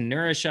 helped to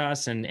nourish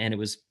us, and it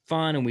was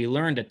fun, and we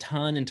learned a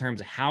ton in terms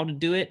of how to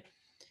do it.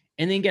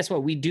 And then guess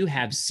what? We do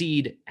have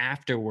seed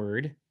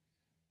afterward.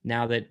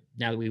 Now that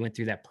we went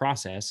through that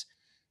process,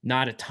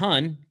 not a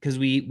ton, because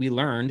we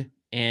learned,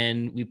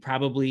 and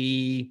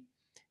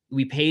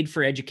we paid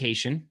for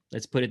education.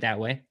 Let's put it that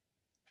way.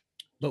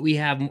 But we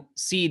have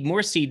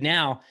more seed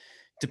now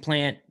to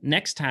plant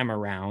next time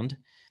around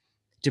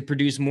to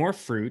produce more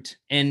fruit.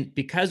 And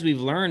because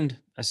we've learned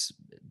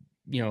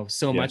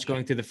so much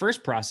going through the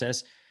first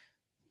process,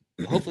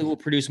 hopefully we'll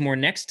produce more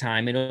next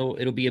time.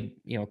 It'll be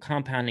a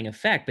compounding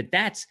effect. But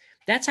that's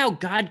how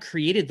God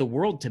created the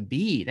world to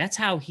be. That's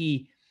how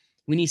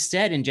when he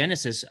said in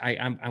Genesis,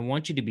 I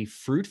want you to be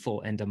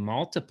fruitful and to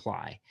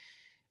multiply.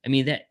 I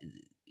mean, that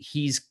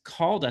he's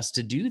called us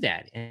to do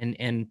that.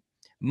 And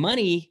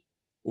money,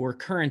 or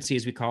currency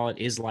as we call it,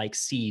 is like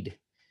seed,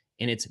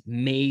 and it's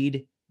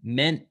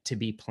meant to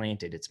be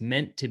planted. It's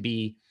meant to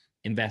be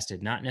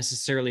invested, not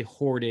necessarily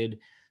hoarded,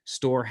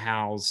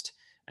 storehoused.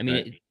 I mean,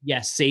 Right.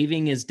 yes,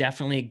 saving is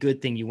definitely a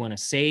good thing. You want to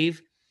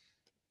save,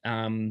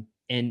 and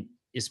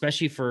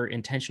especially for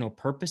intentional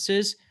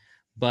purposes.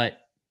 But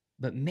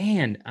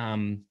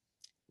man,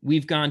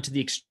 we've gone to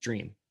the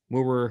extreme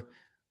where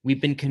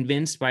we've been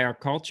convinced by our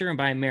culture and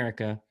by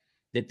America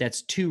that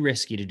that's too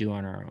risky to do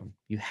on our own.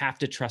 You have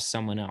to trust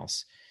someone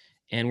else.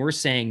 And we're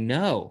saying,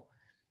 no,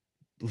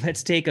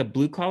 let's take a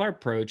blue collar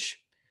approach,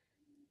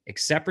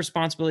 accept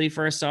responsibility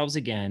for ourselves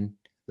again.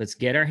 Let's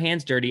get our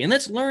hands dirty and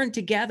let's learn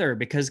together,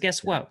 because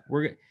guess what?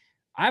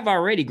 I've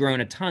already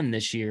grown a ton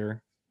this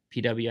year,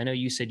 PW. I know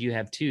you said you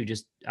have too,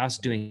 just us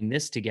doing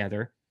this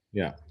together.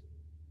 Yeah.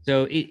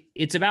 So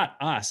it's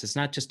about us. It's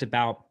not just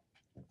about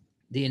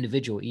the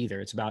individual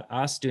either. It's about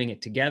us doing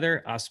it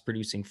together, us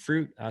producing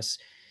fruit, us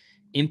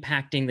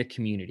impacting the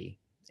community,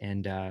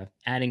 and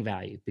adding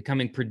value,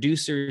 becoming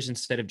producers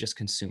instead of just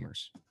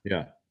consumers.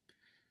 Yeah.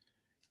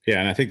 Yeah,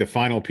 and I think the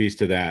final piece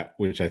to that,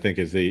 which I think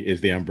is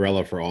the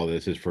umbrella for all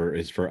this, is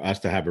for us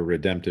to have a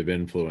redemptive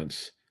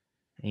influence,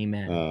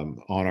 Amen.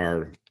 on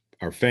our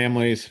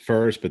families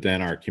first, but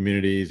then our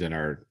communities and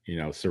our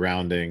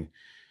surrounding.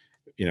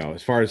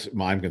 As far as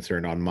I'm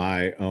concerned, on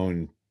my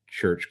own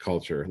church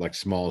culture, like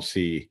small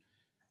C,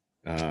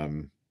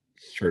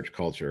 church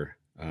culture,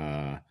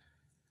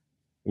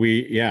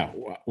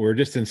 we're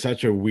just in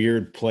such a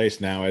weird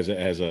place now as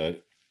a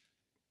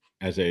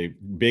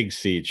big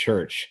C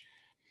church,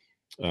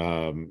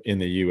 in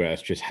the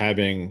U.S., just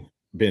having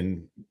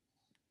been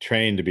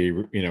trained to be,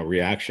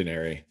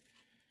 reactionary,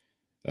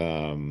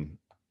 in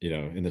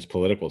this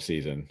political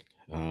season,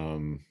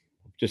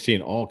 just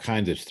seeing all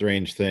kinds of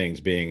strange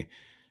things being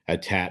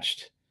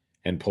attached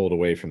and pulled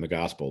away from the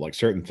gospel, like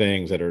certain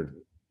things that are,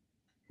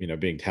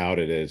 being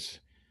touted as,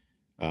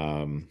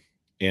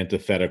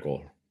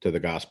 antithetical to the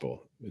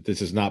gospel.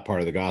 This is not part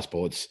of the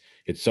gospel. It's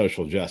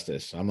social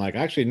justice. I'm like,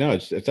 actually, no,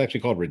 it's actually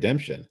called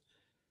redemption.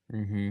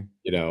 Mm-hmm.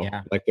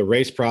 Yeah. Like the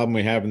race problem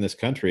we have in this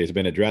country has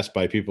been addressed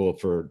by people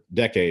for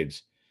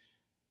decades,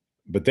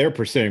 but they're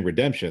pursuing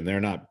redemption. They're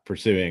not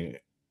pursuing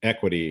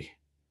equity.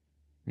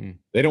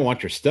 They don't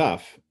want your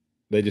stuff.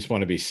 They just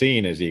want to be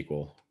seen as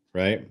equal.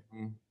 Right.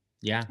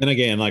 Yeah. And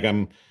again, like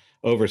I'm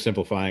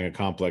oversimplifying a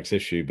complex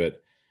issue,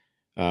 but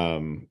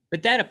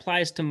that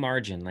applies to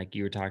margin, like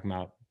you were talking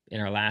about in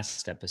our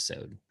last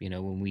episode.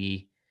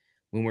 When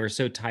we're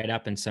so tied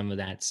up in some of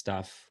that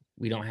stuff,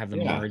 we don't have the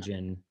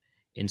margin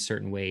in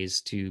certain ways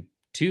to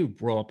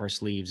roll up our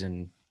sleeves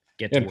and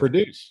get to and work.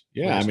 produce.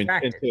 Yeah. I mean,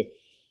 distracted.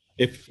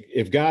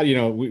 if God,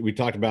 we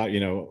talked about,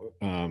 your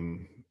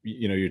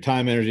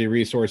time, energy,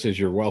 resources,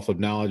 your wealth of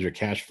knowledge, your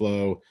cash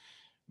flow,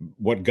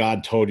 what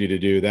God told you to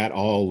do, that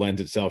all lends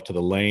itself to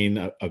the lane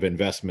of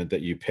investment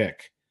that you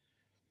pick.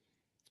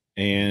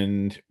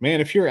 And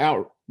man, if you're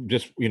out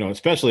just,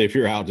 especially if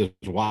you're out just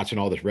watching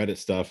all this Reddit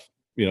stuff,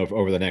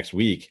 over the next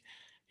week,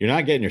 you're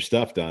not getting your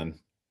stuff done.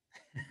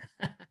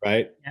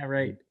 Right. Yeah.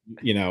 Right.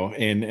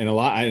 And a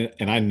lot,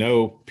 and I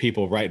know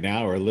people right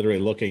now are literally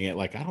looking at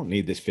like, I don't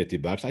need this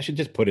 $50. I should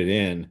just put it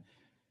in.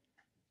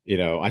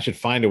 I should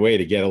find a way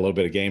to get a little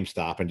bit of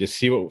GameStop and just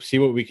see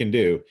what we can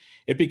do.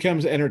 It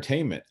becomes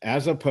entertainment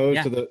as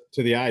opposed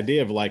to the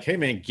idea of like, hey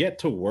man, get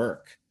to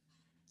work.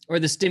 Or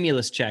the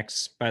stimulus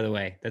checks, by the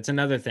way. That's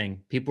another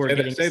thing. People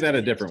are say that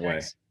a different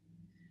way.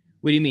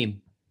 What do you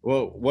mean?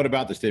 Well, what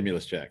about the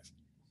stimulus checks?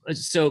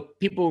 So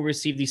people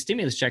receive these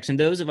stimulus checks, and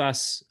those of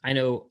us, I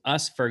know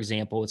us, for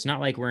example, it's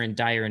not like we're in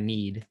dire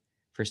need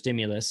for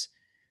stimulus.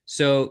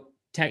 So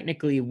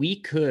technically we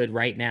could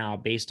right now,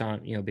 based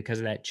on, because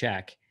of that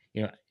check,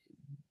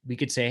 we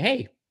could say,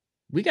 hey,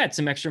 we got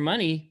some extra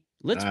money.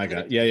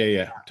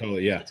 Yeah.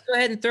 Totally. Yeah. Let's go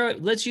ahead and throw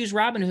it. Let's use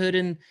Robinhood,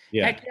 and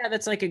heck yeah,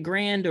 that's like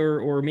 $1,000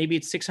 or maybe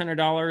it's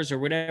 $600 or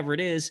whatever it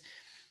is.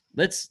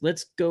 Let's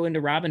go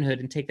into Robinhood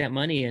and take that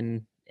money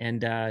and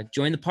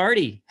join the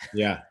party.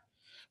 Yeah.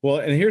 Well,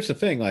 and here's the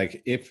thing,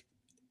 like if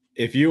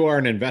you are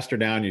an investor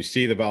now and you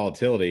see the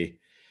volatility,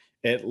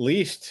 at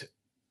least,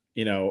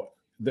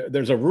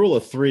 there's a rule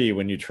of 3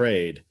 when you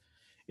trade,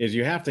 is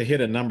you have to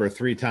hit a number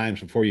 3 times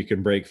before you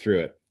can break through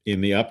it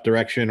in the up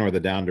direction or the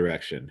down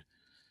direction.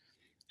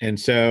 And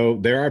so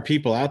there are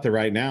people out there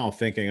right now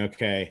thinking,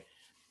 okay,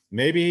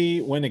 maybe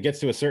when it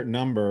gets to a certain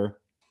number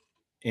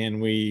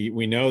and we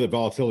know that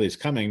volatility is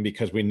coming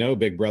because we know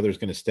Big Brother is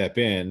going to step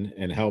in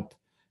and help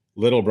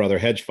little brother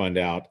hedge fund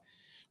out.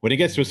 When it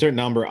gets to a certain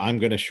number, I'm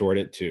going to short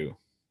it too.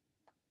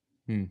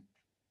 And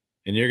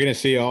you're going to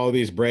see all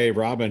these brave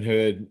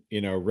Robinhood,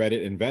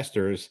 Reddit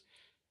investors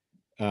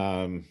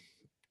turn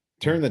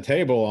the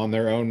table on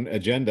their own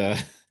agenda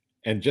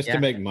and just to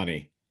make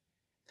money.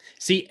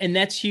 See, and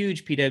that's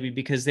huge, PW,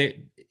 because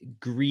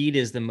greed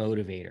is the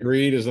motivator.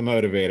 Greed is the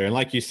motivator. And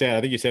like you said,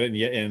 I think you said it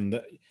in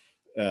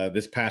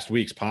this past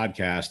week's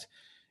podcast,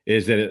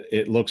 is that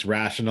it looks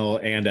rational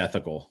and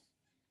ethical.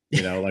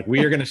 Like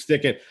we are going to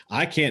stick it.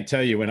 I can't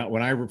tell you when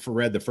I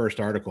read the first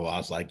article, I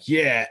was like,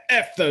 yeah,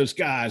 F those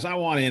guys. I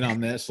want in on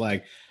this.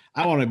 Like,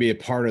 I want to be a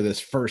part of this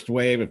first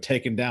wave of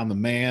taking down the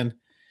man,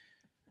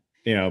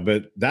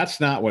 but that's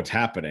not what's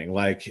happening.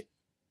 Like,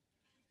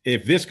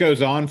 if this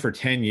goes on for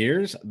 10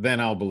 years, then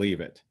I'll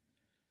believe it.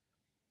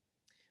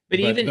 But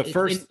even the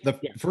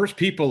first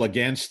people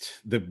against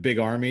the big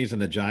armies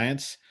and the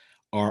giants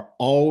are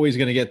always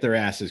going to get their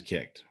asses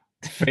kicked,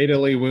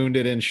 fatally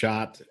wounded and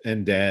shot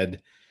and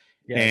dead.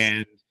 Yes.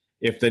 And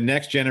if the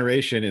next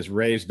generation is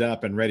raised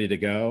up and ready to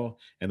go,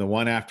 and the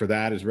one after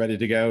that is ready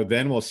to go,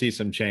 then we'll see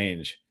some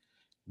change.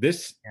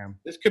 This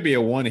could be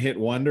a one-hit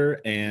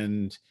wonder,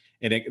 and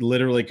it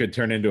literally could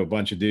turn into a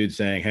bunch of dudes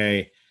saying,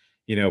 hey,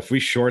 if we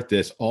short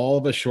this, all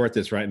of us short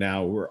this right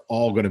now, we're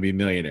all going to be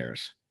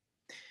millionaires.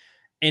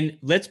 And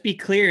let's be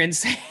clear in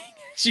saying,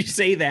 as you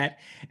say that,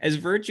 as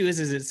virtuous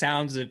as it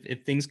sounds,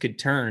 if things could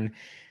turn,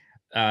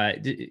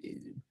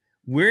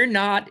 we're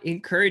not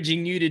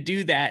encouraging you to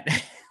do that.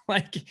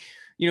 Like,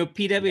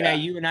 PW and I,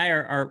 you and I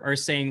are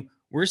saying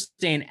we're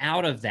staying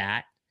out of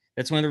that.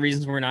 That's one of the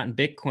reasons we're not in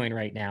Bitcoin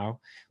right now.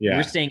 Yeah.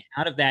 We're staying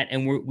out of that,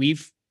 and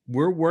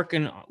we're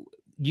working.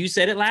 You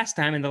said it last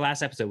time in the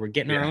last episode. We're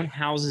getting our own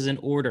houses in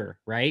order,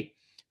 right?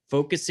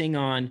 Focusing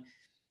on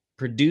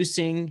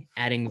producing,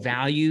 adding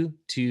value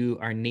to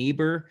our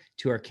neighbor,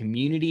 to our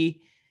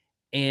community,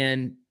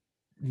 and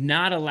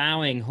not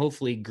allowing,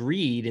 hopefully,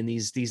 greed and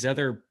these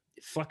other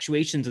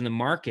fluctuations in the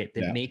market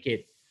that make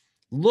it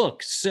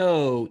look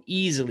so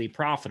easily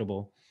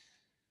profitable.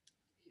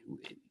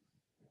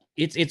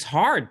 It's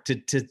hard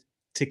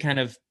to kind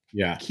of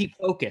keep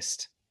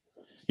focused.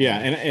 Yeah,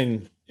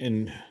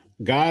 and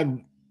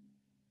God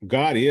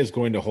is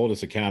going to hold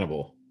us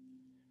accountable.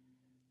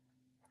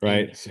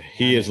 Right.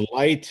 He is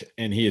light,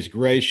 and he is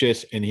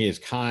gracious, and he is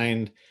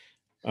kind.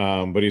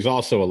 But he's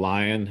also a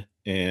lion,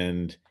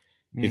 and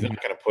he's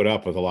not going to put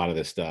up with a lot of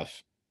this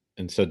stuff.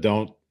 And so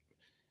don't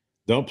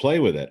play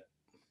with it.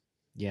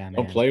 Yeah, man.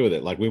 Don't play with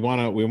it. Like, we want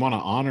to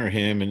honor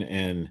him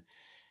and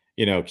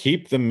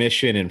keep the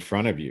mission in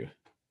front of you.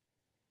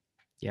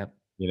 Yep.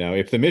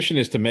 If the mission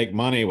is to make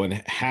money,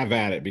 have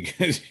at it,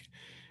 because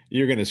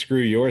you're going to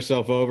screw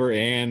yourself over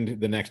and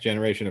the next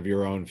generation of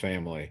your own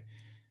family.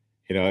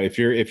 If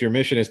your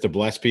mission is to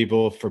bless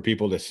people, for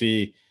people to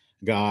see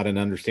God and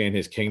understand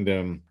his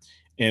kingdom,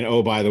 and,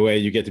 oh, by the way,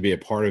 you get to be a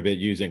part of it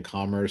using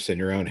commerce in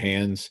your own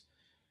hands,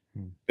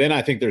 then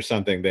I think there's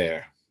something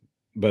there.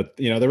 But,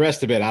 the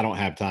rest of it, I don't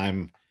have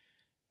time,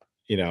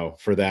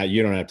 for that.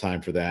 You don't have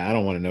time for that. I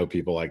don't want to know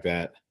people like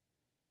that.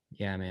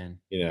 Yeah, man.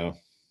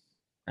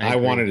 I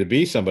wanted to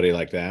be somebody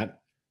like that,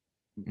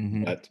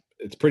 but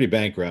it's pretty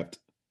bankrupt.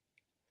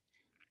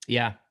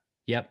 Yeah.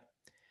 Yep.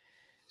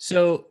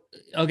 So,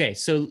 okay.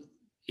 So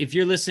if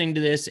you're listening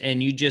to this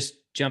and you just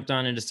jumped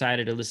on and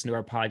decided to listen to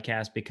our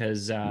podcast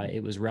because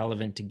it was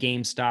relevant to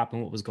GameStop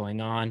and what was going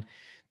on,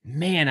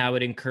 man, I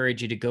would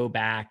encourage you to go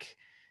back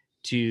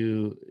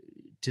to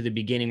the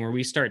beginning where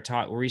we start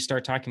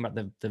talking about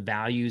the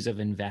values of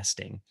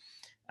investing.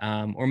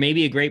 Or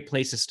maybe a great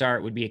place to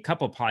start would be a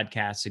couple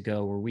podcasts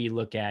ago where we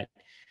look at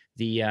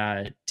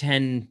the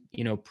 10,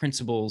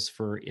 principles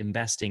for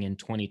investing in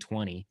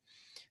 2020.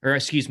 Or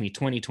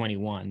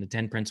 2021, the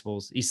 10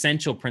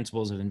 essential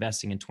principles of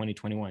investing in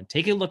 2021.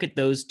 Take a look at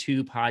those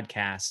two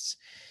podcasts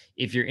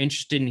if you're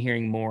interested in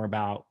hearing more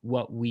about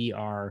what we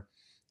are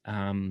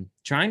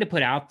trying to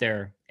put out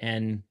there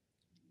and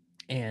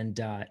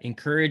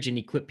encourage and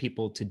equip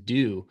people to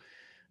do.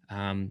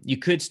 You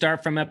could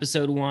start from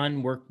episode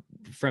 1, work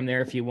from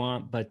there if you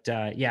want, but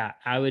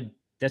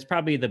that's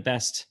probably the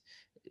best.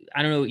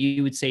 I don't know what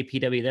you would say,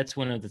 PW. That's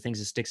one of the things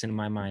that sticks into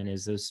my mind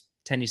is those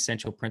 10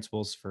 essential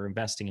principles for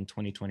investing in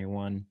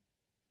 2021.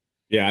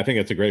 Yeah, I think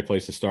that's a great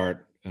place to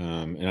start.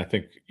 And I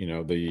think,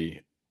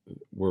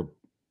 we're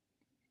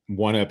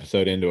one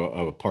episode into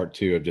a part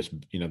 2 of just,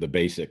 the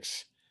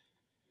basics,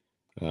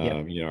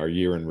 our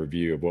year in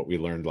review of what we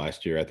learned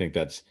last year. I think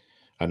that's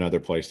another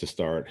place to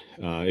start.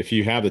 If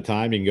you have the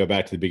time, you can go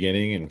back to the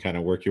beginning and kind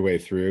of work your way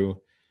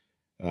through,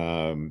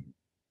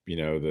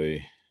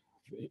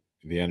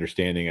 the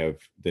understanding of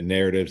the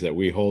narratives that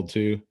we hold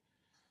to,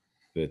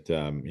 that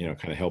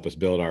kind of help us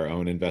build our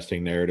own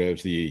investing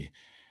narratives, the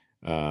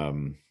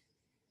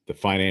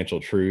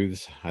financial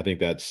truths. I think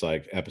that's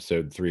like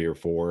episode 3 or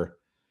 4,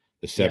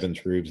 the 7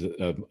 truths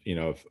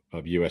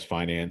of U.S.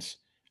 finance.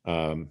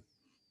 I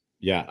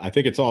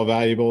think it's all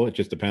valuable. It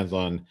just depends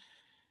on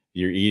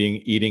your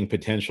eating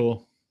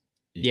potential.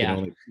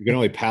 You can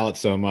only palate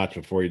so much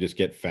before you just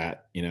get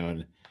fat,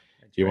 and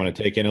you want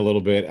to take in a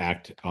little bit,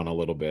 act on a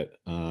little bit.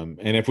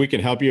 And if we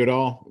can help you at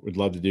all, we'd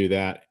love to do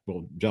that.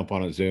 We'll jump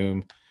on a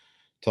Zoom,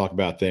 talk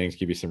about things,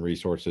 give you some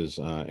resources,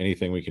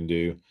 anything we can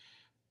do.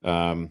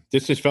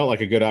 This just felt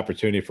like a good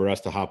opportunity for us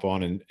to hop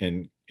on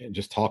and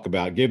just talk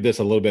about, give this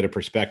a little bit of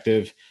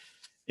perspective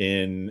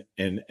and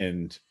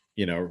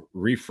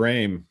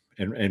reframe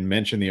and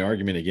mention the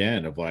argument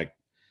again of like,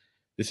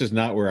 this is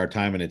not where our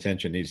time and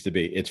attention needs to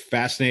be. It's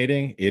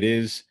fascinating. It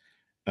is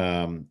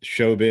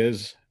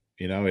showbiz.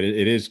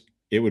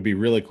 It would be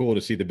really cool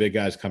to see the big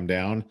guys come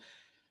down.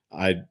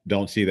 I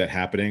don't see that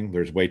happening.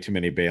 There's way too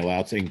many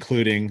bailouts,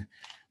 including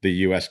the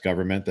U.S.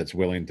 government that's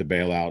willing to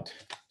bail out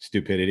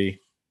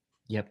stupidity.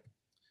 Yep.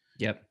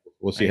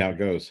 We'll see how it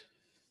goes.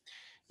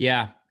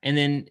 Yeah. And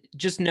then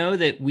just know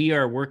that we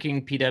are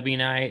working, PW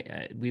and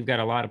I, we've got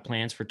a lot of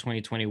plans for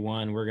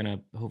 2021. We're going to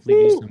hopefully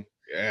do some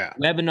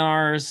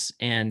webinars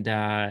and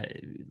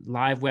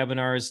live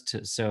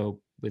webinars.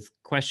 So with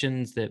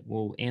questions that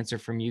we'll answer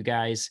from you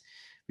guys.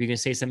 Were you going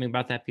to say something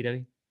about that,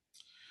 PW?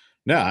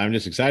 No, I'm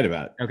just excited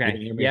about it.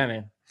 Okay. Yeah,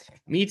 man.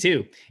 Me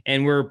too.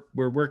 And we're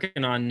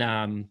working on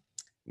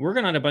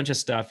a bunch of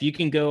stuff. You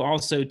can go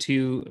also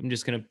to, I'm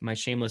just going to, my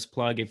shameless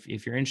plug,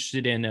 if you're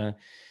interested in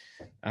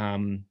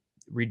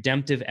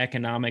redemptive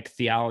economic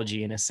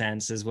theology, in a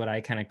sense, is what I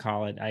kind of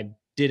call it. I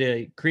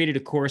created a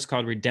course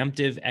called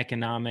Redemptive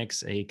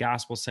Economics, a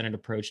gospel-centered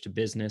approach to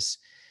business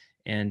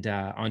and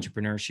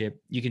entrepreneurship.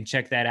 You can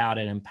check that out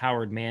at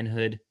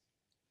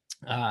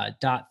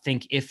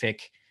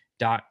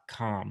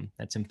empoweredmanhood.thinkific.com.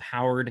 That's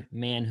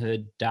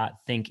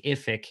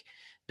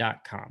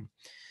empoweredmanhood.thinkific.com.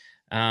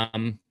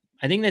 I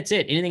think that's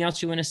it. Anything else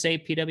you want to say,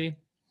 PW?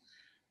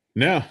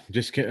 No,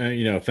 just,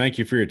 thank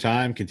you for your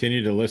time.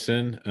 Continue to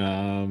listen.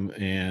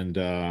 And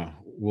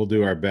we'll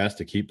do our best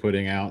to keep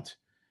putting out,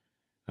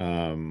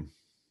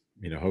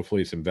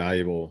 hopefully some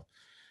valuable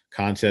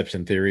concepts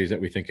and theories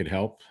that we think could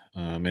help.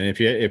 And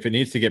if it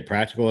needs to get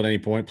practical at any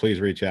point, please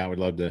reach out. We'd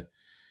love to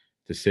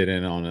sit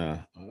in on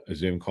a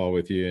Zoom call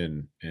with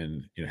you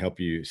and help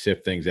you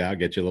sift things out,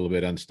 get you a little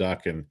bit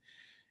unstuck. And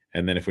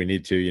then if we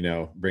need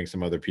to, bring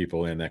some other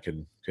people in that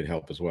could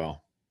help as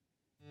well.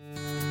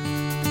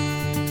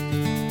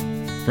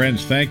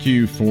 Friends, thank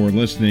you for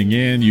listening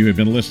in. You have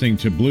been listening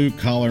to Blue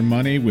Collar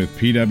Money with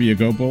P.W.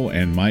 Gopal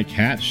and Mike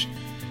Hatch.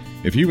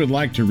 If you would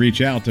like to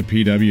reach out to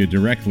P.W.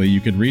 directly, you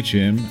can reach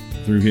him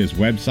through his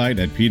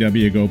website at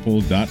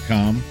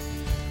pwgopal.com,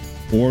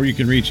 or you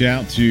can reach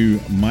out to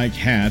Mike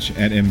Hatch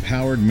at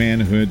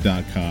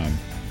empoweredmanhood.com.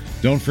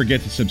 Don't forget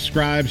to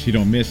subscribe so you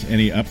don't miss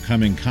any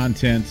upcoming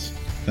content.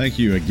 Thank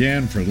you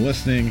again for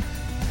listening,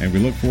 and we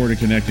look forward to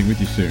connecting with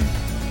you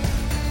soon.